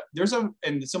Zhaga,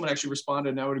 and someone actually responded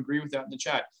and I would agree with that in the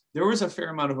chat. There was a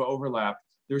fair amount of overlap.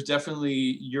 There's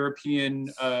definitely European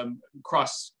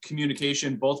cross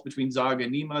communication, both between Zhaga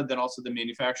and NEMA, then also the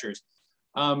manufacturers.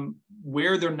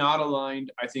 Where they're not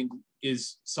aligned, I think,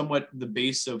 is somewhat the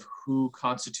base of who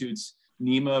constitutes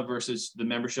NEMA versus the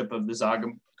membership of the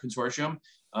Zhaga consortium.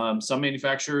 Some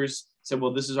manufacturers said,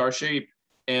 well, this is our shape,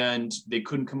 and they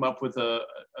couldn't come up with a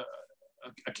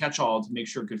catch-all to make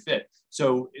sure it could fit.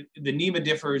 So the NEMA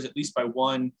differs at least by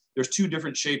one. There's two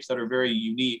different shapes that are very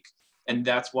unique, and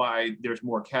that's why there's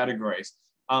more categories.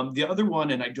 The other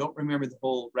one, and I don't remember the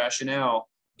whole rationale,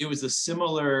 it was a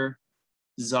similar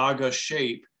Zhaga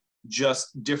shape,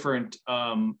 just different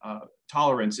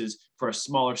tolerances for a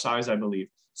smaller size, I believe.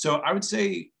 So I would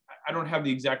say, I don't have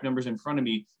the exact numbers in front of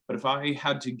me, but if I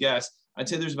had to guess, I'd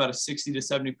say there's about a 60 to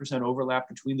 70% overlap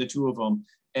between the two of them.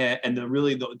 And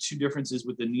really the two differences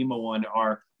with the NEMA one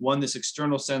are, one, this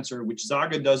external sensor, which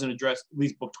Zhaga doesn't address, at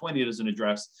least Book 20 doesn't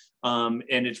address. And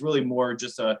it's really more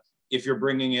just if you're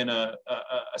bringing in a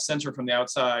sensor from the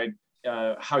outside,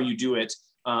 how you do it.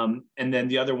 And then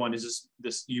the other one is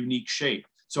this unique shape.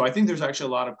 So I think there's actually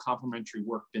a lot of complementary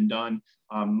work been done.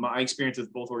 My experience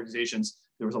with both organizations,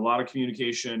 there was a lot of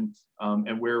communication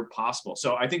and where possible.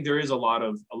 So I think there is a lot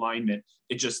of alignment.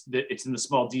 It's in the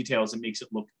small details that makes it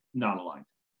look not aligned.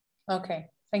 Okay,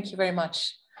 thank you very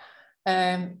much.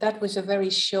 That was a very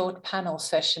short panel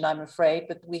session, I'm afraid,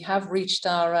 but we have reached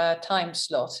our time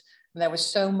slot. And there was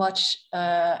so much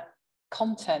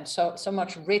content, so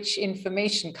much rich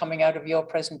information coming out of your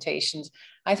presentations.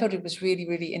 I thought it was really,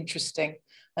 really interesting.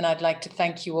 And I'd like to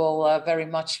thank you all very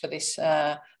much for this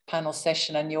panel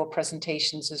session and your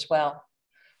presentations as well.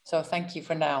 So thank you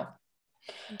for now.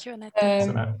 Thank you,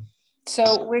 Annette.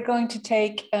 So we're going to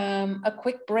take a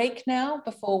quick break now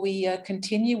before we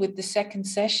continue with the second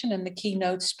session and the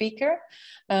keynote speaker.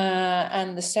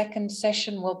 And the second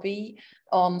session will be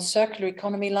on circular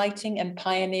economy lighting and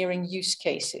pioneering use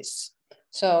cases.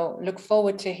 So look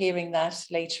forward to hearing that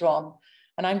later on.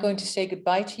 And I'm going to say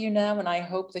goodbye to you now, and I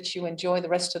hope that you enjoy the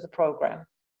rest of the program.